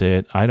and that's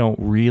it. I don't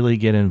really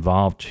get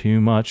involved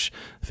too much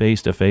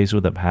face to face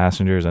with the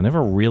passengers. I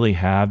never really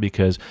have,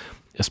 because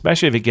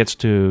especially if it gets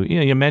to,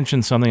 you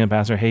mentioned something, and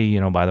pastor, hey,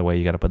 by the way,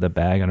 you got to put the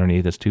bag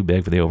underneath. It's too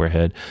big for the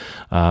overhead.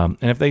 And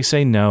if they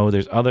say no,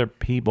 there's other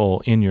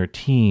people in your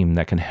team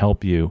that can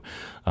help you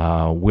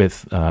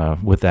with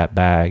that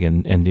bag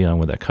and dealing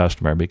with that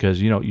customer,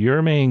 because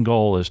your main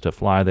goal is to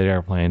fly the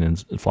airplane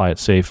and fly it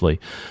safely.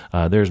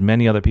 There's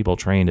many other people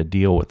trained to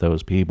deal with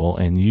those people,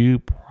 and you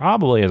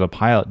probably as a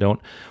pilot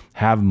don't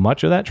have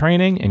much of that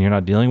training, and you're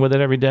not dealing with it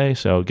every day.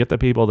 So get the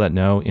people that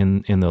know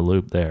in the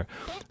loop there.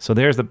 So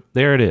there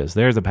it is.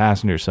 There's the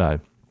passenger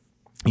side.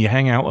 You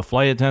hang out with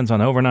flight attendants on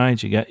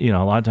overnights. You get,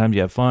 a lot of times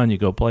you have fun. You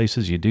go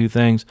places. You do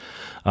things.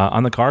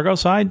 On the cargo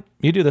side,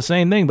 you do the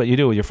same thing, but you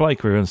do it with your flight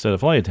crew instead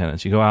of flight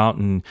attendants. You go out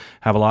and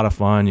have a lot of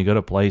fun. You go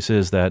to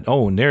places that,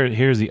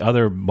 here's the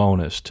other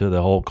bonus to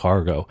the whole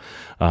cargo.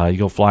 You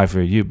go fly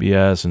for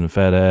UPS and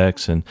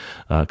FedEx and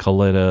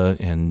Kalitta.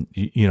 And,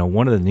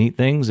 one of the neat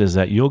things is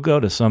that you'll go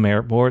to some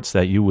airports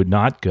that you would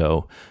not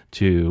go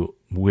to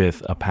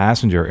with a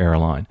passenger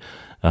airline.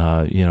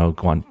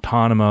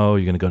 Guantanamo,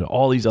 you're going to go to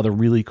all these other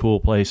really cool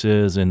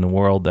places in the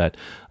world that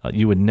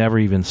you would never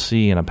even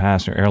see in a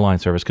passenger airline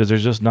service, because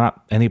there's just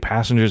not any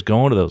passengers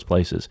going to those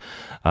places.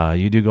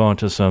 You do go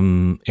into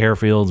some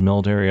airfields,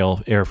 military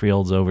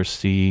airfields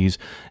overseas,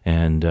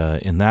 and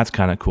that's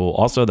kind of cool.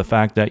 Also, the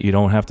fact that you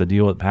don't have to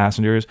deal with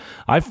passengers.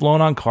 I've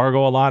flown on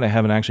cargo a lot. I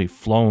haven't actually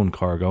flown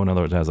cargo, in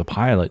other words, as a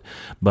pilot,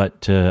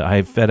 but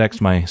I've FedExed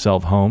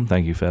myself home.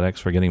 Thank you, FedEx,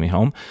 for getting me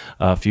home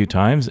a few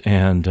times.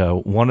 And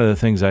one of the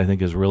things I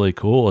think is really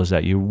cool is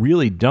that you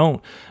really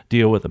don't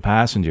deal with the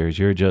passengers.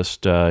 You're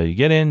just you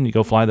get in, you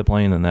go fly the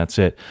plane, and that's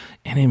it.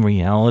 And in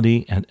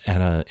reality, at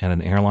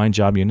an airline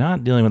job, you're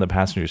not dealing with the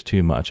passengers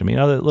too much. I mean,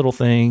 other little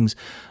things,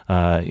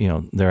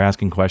 they're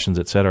asking questions,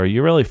 et cetera.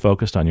 You're really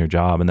focused on your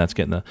job, and that's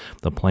getting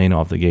the plane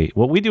off the gate.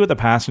 What we do with the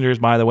passengers,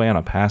 by the way, on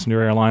a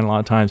passenger airline, a lot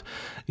of times,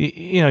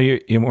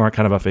 you're more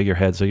kind of a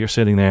figurehead. So you're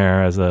sitting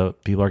there as the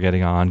people are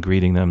getting on,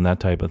 greeting them,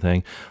 that type of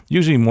thing.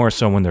 Usually more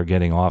so when they're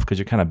getting off, because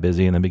you're kind of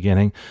busy in the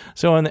beginning.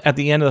 So at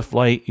the end of the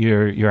flight,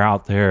 you're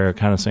out there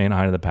kind of saying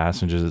hi to the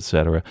passengers, et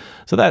cetera.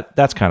 So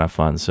that's kind of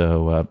fun.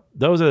 So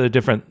those are the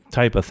different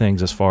type of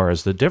things as far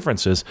as the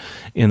differences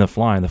in the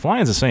flying. The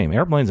flying is the same.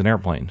 Airplane's an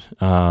airplane,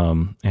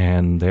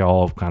 and they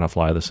all kind of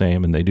fly the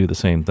same, and they do the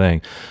same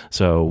thing.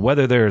 So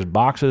whether there's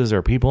boxes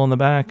or people in the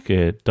back,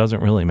 it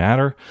doesn't really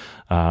matter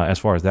as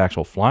far as the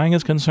actual flying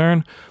is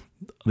concerned.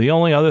 The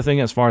only other thing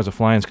as far as the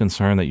flying is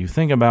concerned that you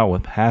think about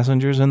with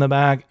passengers in the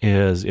back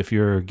is if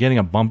you're getting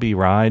a bumpy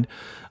ride,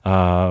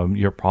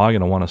 you're probably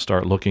going to want to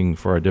start looking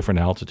for a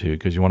different altitude,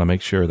 because you want to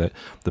make sure that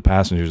the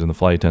passengers and the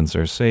flight attendants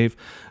are safe.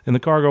 In the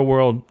cargo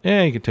world,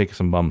 you can take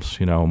some bumps,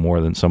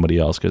 more than somebody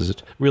else, because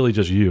it's really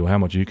just you, how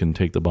much you can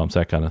take the bumps,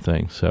 that kind of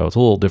thing. So it's a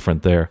little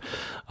different there.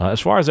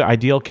 As far as the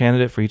ideal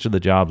candidate for each of the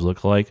jobs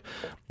look like,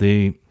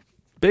 the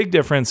big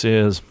difference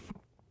is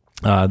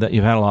that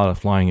you've had a lot of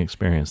flying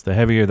experience. The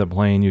heavier the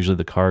plane, usually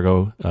the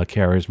cargo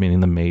carriers,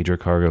 meaning the major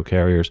cargo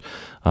carriers,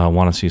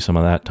 want to see some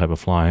of that type of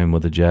flying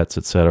with the jets,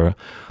 et cetera.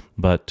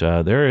 But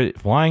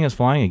flying is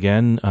flying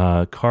again.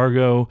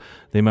 Cargo,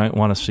 they might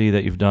want to see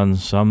that you've done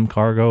some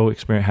cargo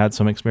experience, had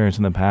some experience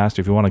in the past.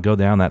 If you want to go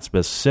down that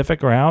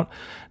specific route,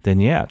 then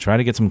try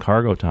to get some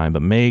cargo time,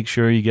 but make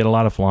sure you get a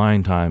lot of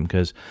flying time,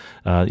 because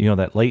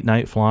that late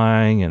night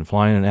flying and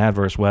flying in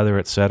adverse weather,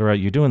 et cetera,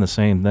 you're doing the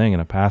same thing in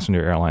a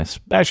passenger airline,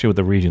 especially with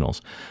the regionals.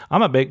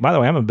 I'm a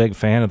big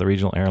fan of the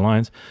regional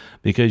airlines,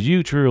 because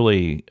you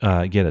truly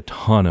get a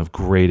ton of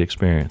great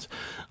experience.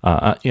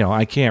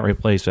 I can't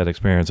replace that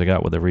experience I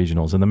got with the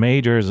regionals. In the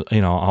majors,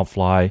 I'll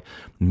fly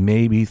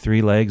maybe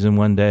 3 legs in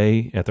one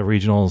day. At the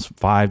regionals,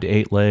 5 to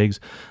 8 legs.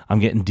 I'm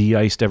getting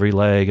de-iced every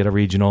leg at a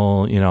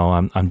regional.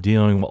 I'm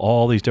dealing with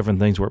all these different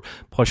things. We're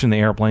pushing the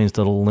airplanes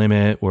to the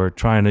limit. We're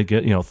trying to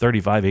get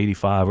 35,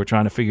 85. We're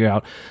trying to figure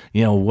out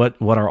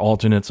what our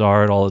alternates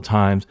are at all the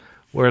times.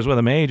 Whereas with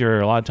a major,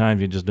 a lot of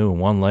times you're just doing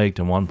one leg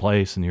to one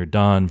place and you're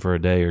done for a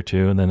day or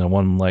two, and then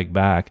one leg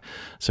back.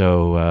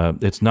 So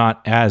it's not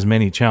as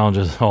many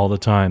challenges all the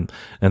time.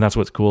 And that's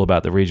what's cool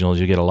about the regionals.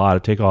 You get a lot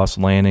of takeoffs,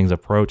 landings,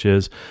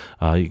 approaches.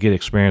 You get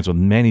experience with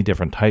many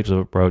different types of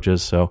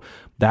approaches. So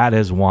that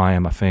is why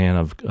I'm a fan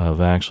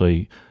of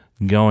actually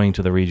going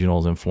to the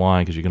regionals and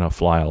flying, because you're going to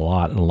fly a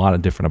lot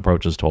of different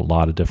approaches to a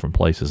lot of different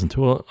places and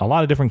to a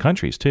lot of different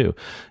countries too.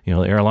 The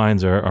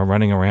airlines are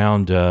running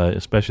around,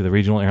 especially the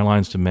regional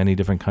airlines, to many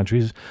different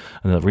countries,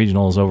 and the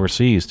regionals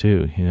overseas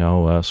too.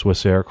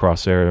 Swiss Air,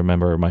 Crossair. I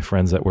remember my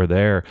friends that were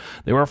there,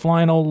 they were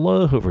flying all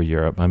over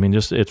Europe. I mean,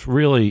 it's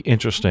really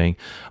interesting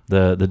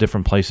the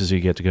different places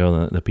you get to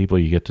go, the people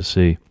you get to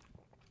see.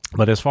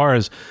 But as far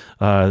as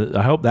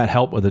I hope that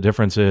helped with the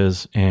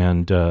differences,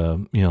 and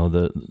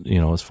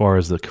as far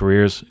as the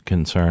career's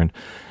concerned,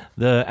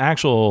 the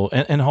actual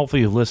and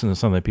hopefully you've listened to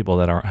some of the people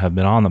that have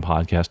been on the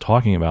podcast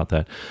talking about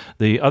that.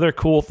 The other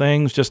cool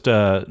things, just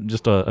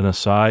an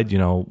aside,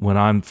 when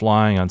I'm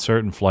flying on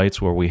certain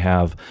flights where we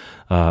have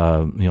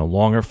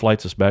longer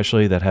flights,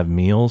 especially that have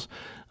meals.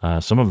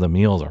 Some of the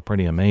meals are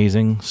pretty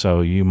amazing,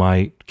 so you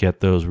might get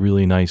those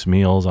really nice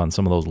meals on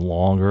some of those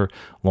long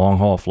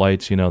haul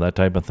flights, that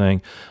type of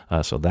thing.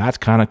 So that's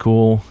kind of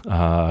cool.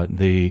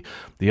 The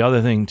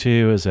other thing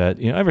too is that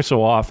every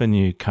so often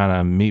you kind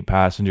of meet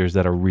passengers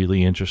that are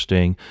really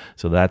interesting.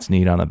 So that's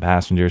neat on the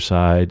passenger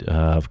side.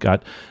 I'll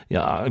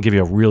give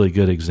you a really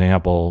good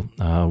example.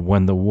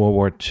 When the World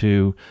War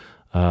II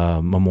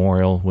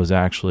memorial was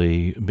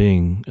actually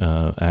being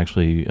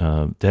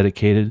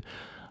dedicated,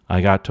 I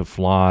got to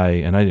fly,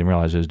 and I didn't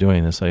realize I was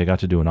doing this. I got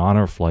to do an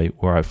honor flight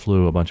where I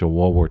flew a bunch of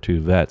World War II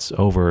vets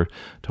over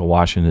to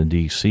Washington,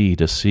 D.C.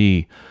 to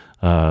see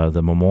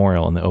the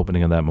memorial and the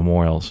opening of that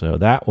memorial. So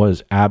that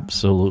was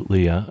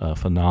absolutely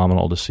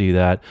phenomenal to see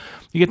that.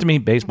 You get to meet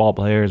baseball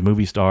players,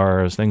 movie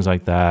stars, things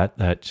like that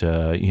that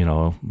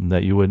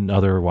you wouldn't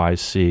otherwise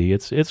see.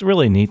 It's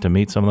really neat to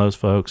meet some of those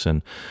folks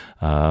and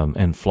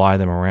fly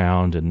them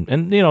around,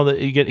 and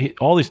you get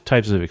all these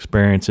types of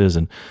experiences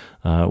and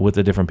with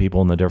the different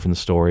people and the different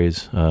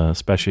stories,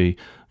 especially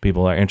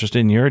people are interested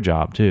in your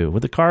job too.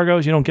 With the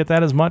cargos, you don't get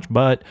that as much,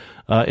 but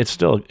it's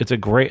a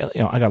great.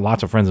 I got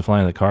lots of friends that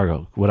fly in the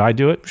cargo. Would I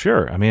do it?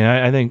 Sure. I mean,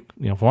 I think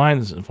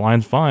flying's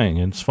fine.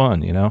 It's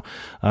fun.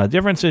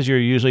 Difference is you're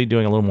usually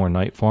doing a little more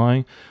night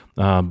flying.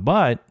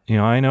 But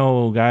I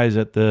know guys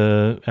at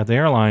the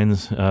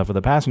airlines for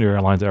the passenger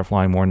airlines that are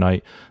flying more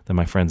night than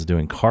my friends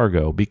doing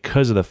cargo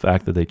because of the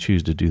fact that they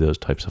choose to do those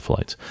types of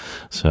flights.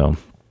 So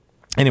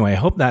anyway, I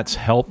hope that's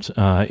helped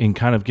in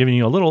kind of giving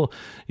you a little,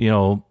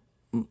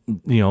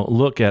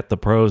 look at the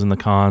pros and the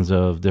cons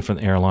of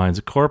different airlines.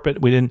 Corporate,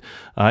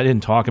 I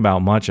didn't talk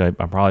about much. I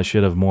probably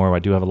should have more. I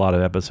do have a lot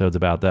of episodes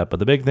about that. But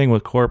the big thing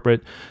with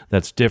corporate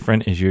that's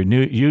different is you're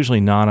usually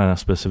not on a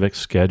specific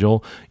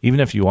schedule. Even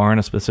if you are on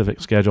a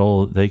specific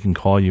schedule, they can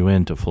call you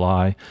in to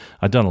fly.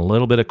 I've done a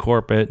little bit of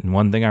corporate, and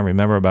one thing I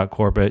remember about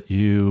corporate,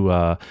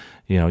 you'll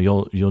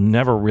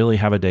never really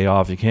have a day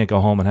off. You can't go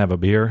home and have a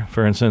beer,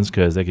 for instance,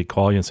 because they could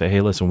call you and say,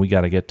 hey, listen, we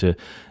got to get to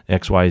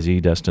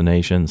XYZ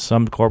destination.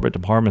 Some corporate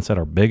departments that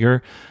are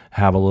bigger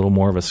have a little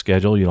more of a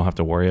schedule. You don't have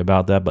to worry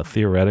about that. But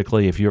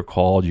theoretically, if you're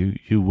called,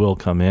 you will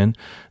come in.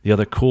 The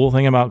other cool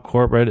thing about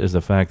corporate is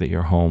the fact that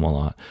you're home a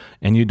lot.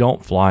 And you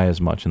don't fly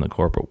as much in the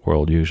corporate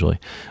world usually.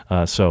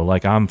 So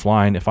like I'm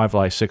flying, if I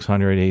fly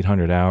 600,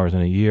 800 hours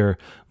in a year,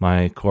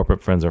 my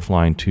corporate friends are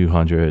flying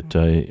 200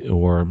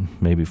 or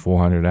maybe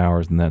 400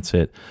 hours, and that's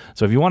it.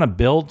 So if you want to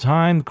build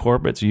time,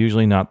 corporate's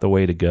usually not the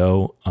way to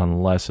go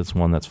unless it's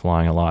one that's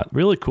flying a lot.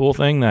 Really cool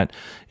thing that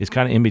is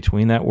kind of in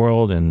between that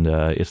world, and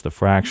it's the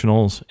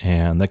fractionals,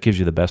 and that gives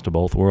you the best of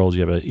both worlds.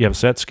 You have a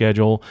set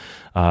schedule.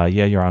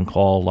 You're on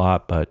call a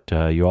lot, but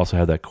you also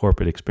have that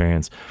corporate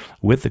experience.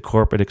 With the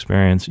corporate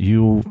experience,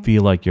 you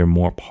feel like you're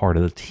more part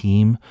of the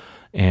team.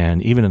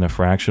 And even in a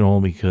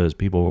fractional, because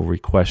people will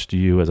request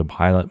you as a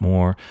pilot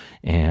more,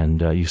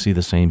 and you see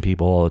the same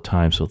people all the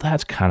time, so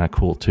that's kind of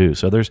cool too.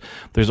 So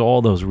there's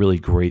all those really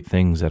great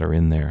things that are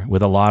in there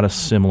with a lot of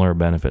similar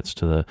benefits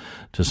to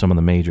some of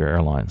the major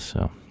airlines.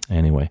 So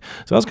anyway,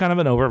 so that's kind of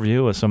an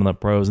overview of some of the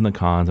pros and the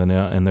cons,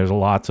 and there's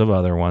lots of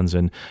other ones.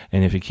 And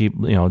if you keep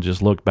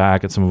just look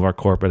back at some of our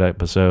corporate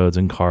episodes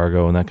and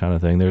cargo and that kind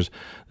of thing, there's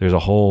a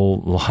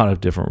whole lot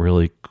of different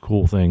really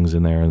cool things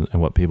in there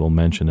and what people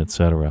mention,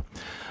 etc.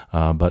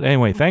 But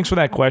anyway, thanks for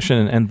that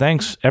question, and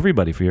thanks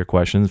everybody for your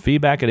questions.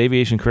 Feedback at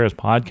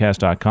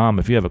aviationcareerspodcast.com.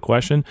 If you have a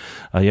question,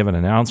 you have an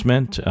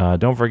announcement,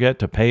 don't forget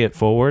to pay it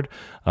forward.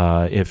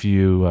 If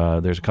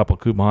there's a couple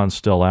coupons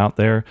still out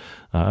there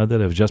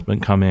that have just been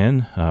come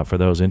in for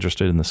those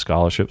interested in the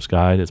scholarships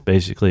guide. It's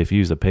basically if you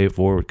use the pay it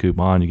forward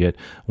coupon, you get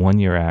 1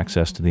 year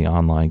access to the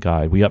online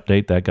guide. We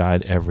update that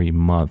guide every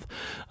month.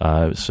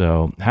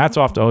 So hats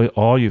off to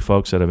all you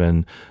folks that have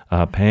been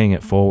paying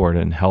it forward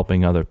and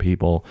helping other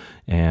people.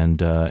 And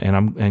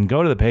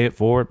go to the Pay It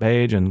Forward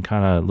page and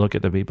kind of look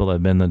at the people that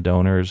have been the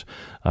donors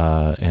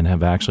and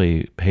have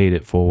actually paid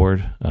it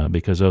forward,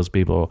 because those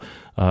people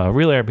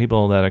really are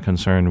people that are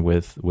concerned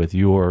with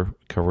your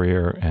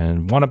career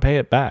and want to pay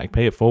it back,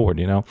 pay it forward,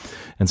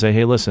 and say,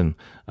 hey, listen,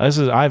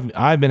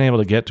 I've been able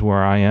to get to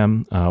where I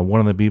am. One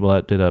of the people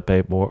that did a Pay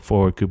It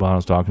Forward coupon I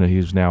was talking to,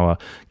 he's now a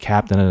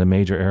captain at a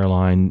major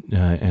airline,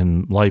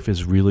 and life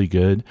is really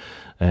good.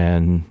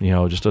 And,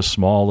 just a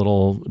small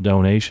little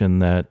donation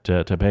that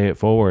to pay it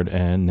forward,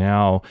 and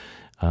now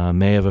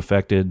may have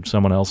affected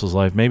someone else's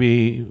life,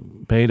 maybe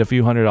paid a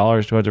few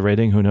 $100s towards a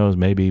rating, who knows,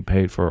 maybe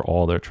paid for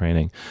all their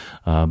training.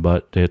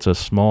 But it's a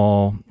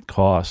small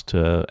cost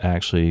to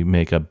actually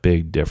make a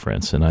big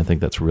difference, and I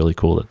think that's really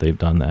cool that they've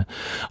done that.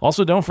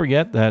 Also, don't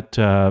forget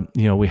that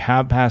we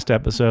have past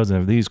episodes,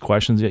 and if these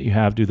questions that you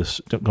have,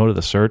 go to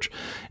the search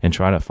and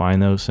try to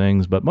find those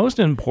things. But most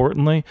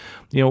importantly,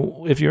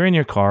 if you're in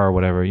your car or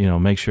whatever,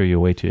 make sure you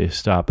wait till you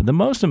stop. But the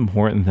most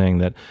important thing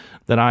that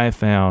I have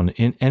found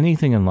in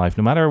anything in life,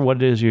 no matter what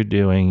it is you're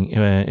doing,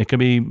 it could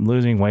be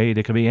losing weight,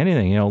 it could be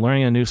anything,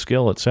 learning a new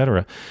skill,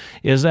 etc.,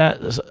 is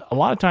that a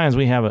lot of times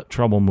we have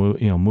trouble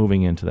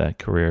moving into that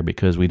career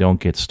because we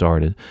don't get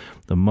started.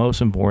 The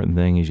most important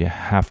thing is you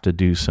have to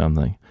do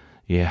something.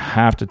 You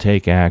have to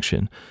take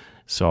action.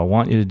 So I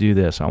want you to do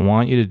this. I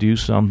want you to do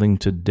something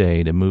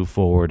today to move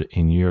forward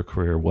in your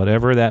career,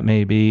 whatever that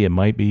may be. It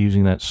might be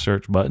using that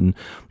search button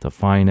to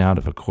find out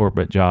if a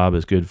corporate job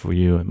is good for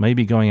you. It may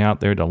be going out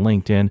there to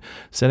LinkedIn,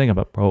 setting up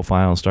a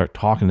profile and start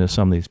talking to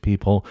some of these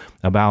people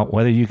about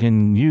whether you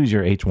can use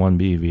your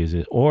H-1B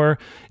visa, or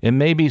it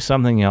may be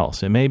something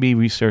else. It may be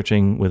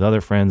researching with other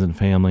friends and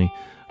family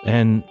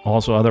and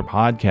also other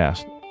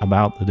podcasts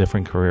about the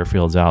different career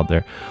fields out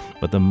there.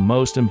 But the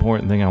most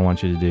important thing I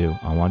want you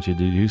to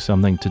do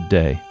something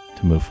today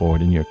to move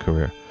forward in your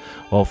career.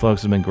 Well,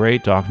 folks, it's been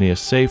great talking to you.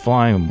 Safe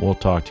flying, and we'll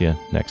talk to you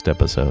next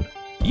episode.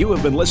 You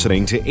have been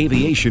listening to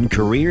Aviation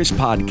Careers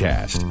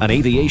Podcast, an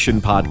aviation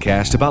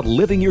podcast about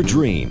living your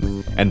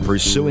dream and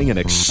pursuing an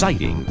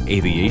exciting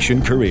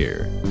aviation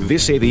career.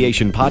 This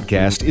aviation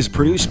podcast is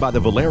produced by the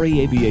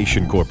Valeri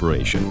Aviation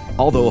Corporation.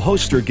 Although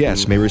host or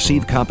guests may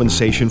receive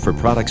compensation for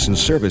products and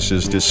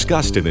services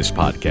discussed in this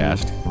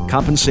podcast,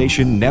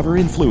 compensation never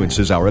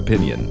influences our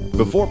opinion.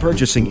 Before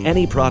purchasing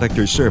any product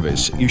or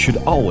service, you should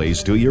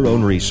always do your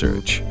own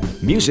research.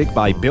 Music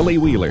by Billy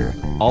Wheeler.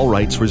 All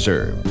rights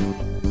reserved.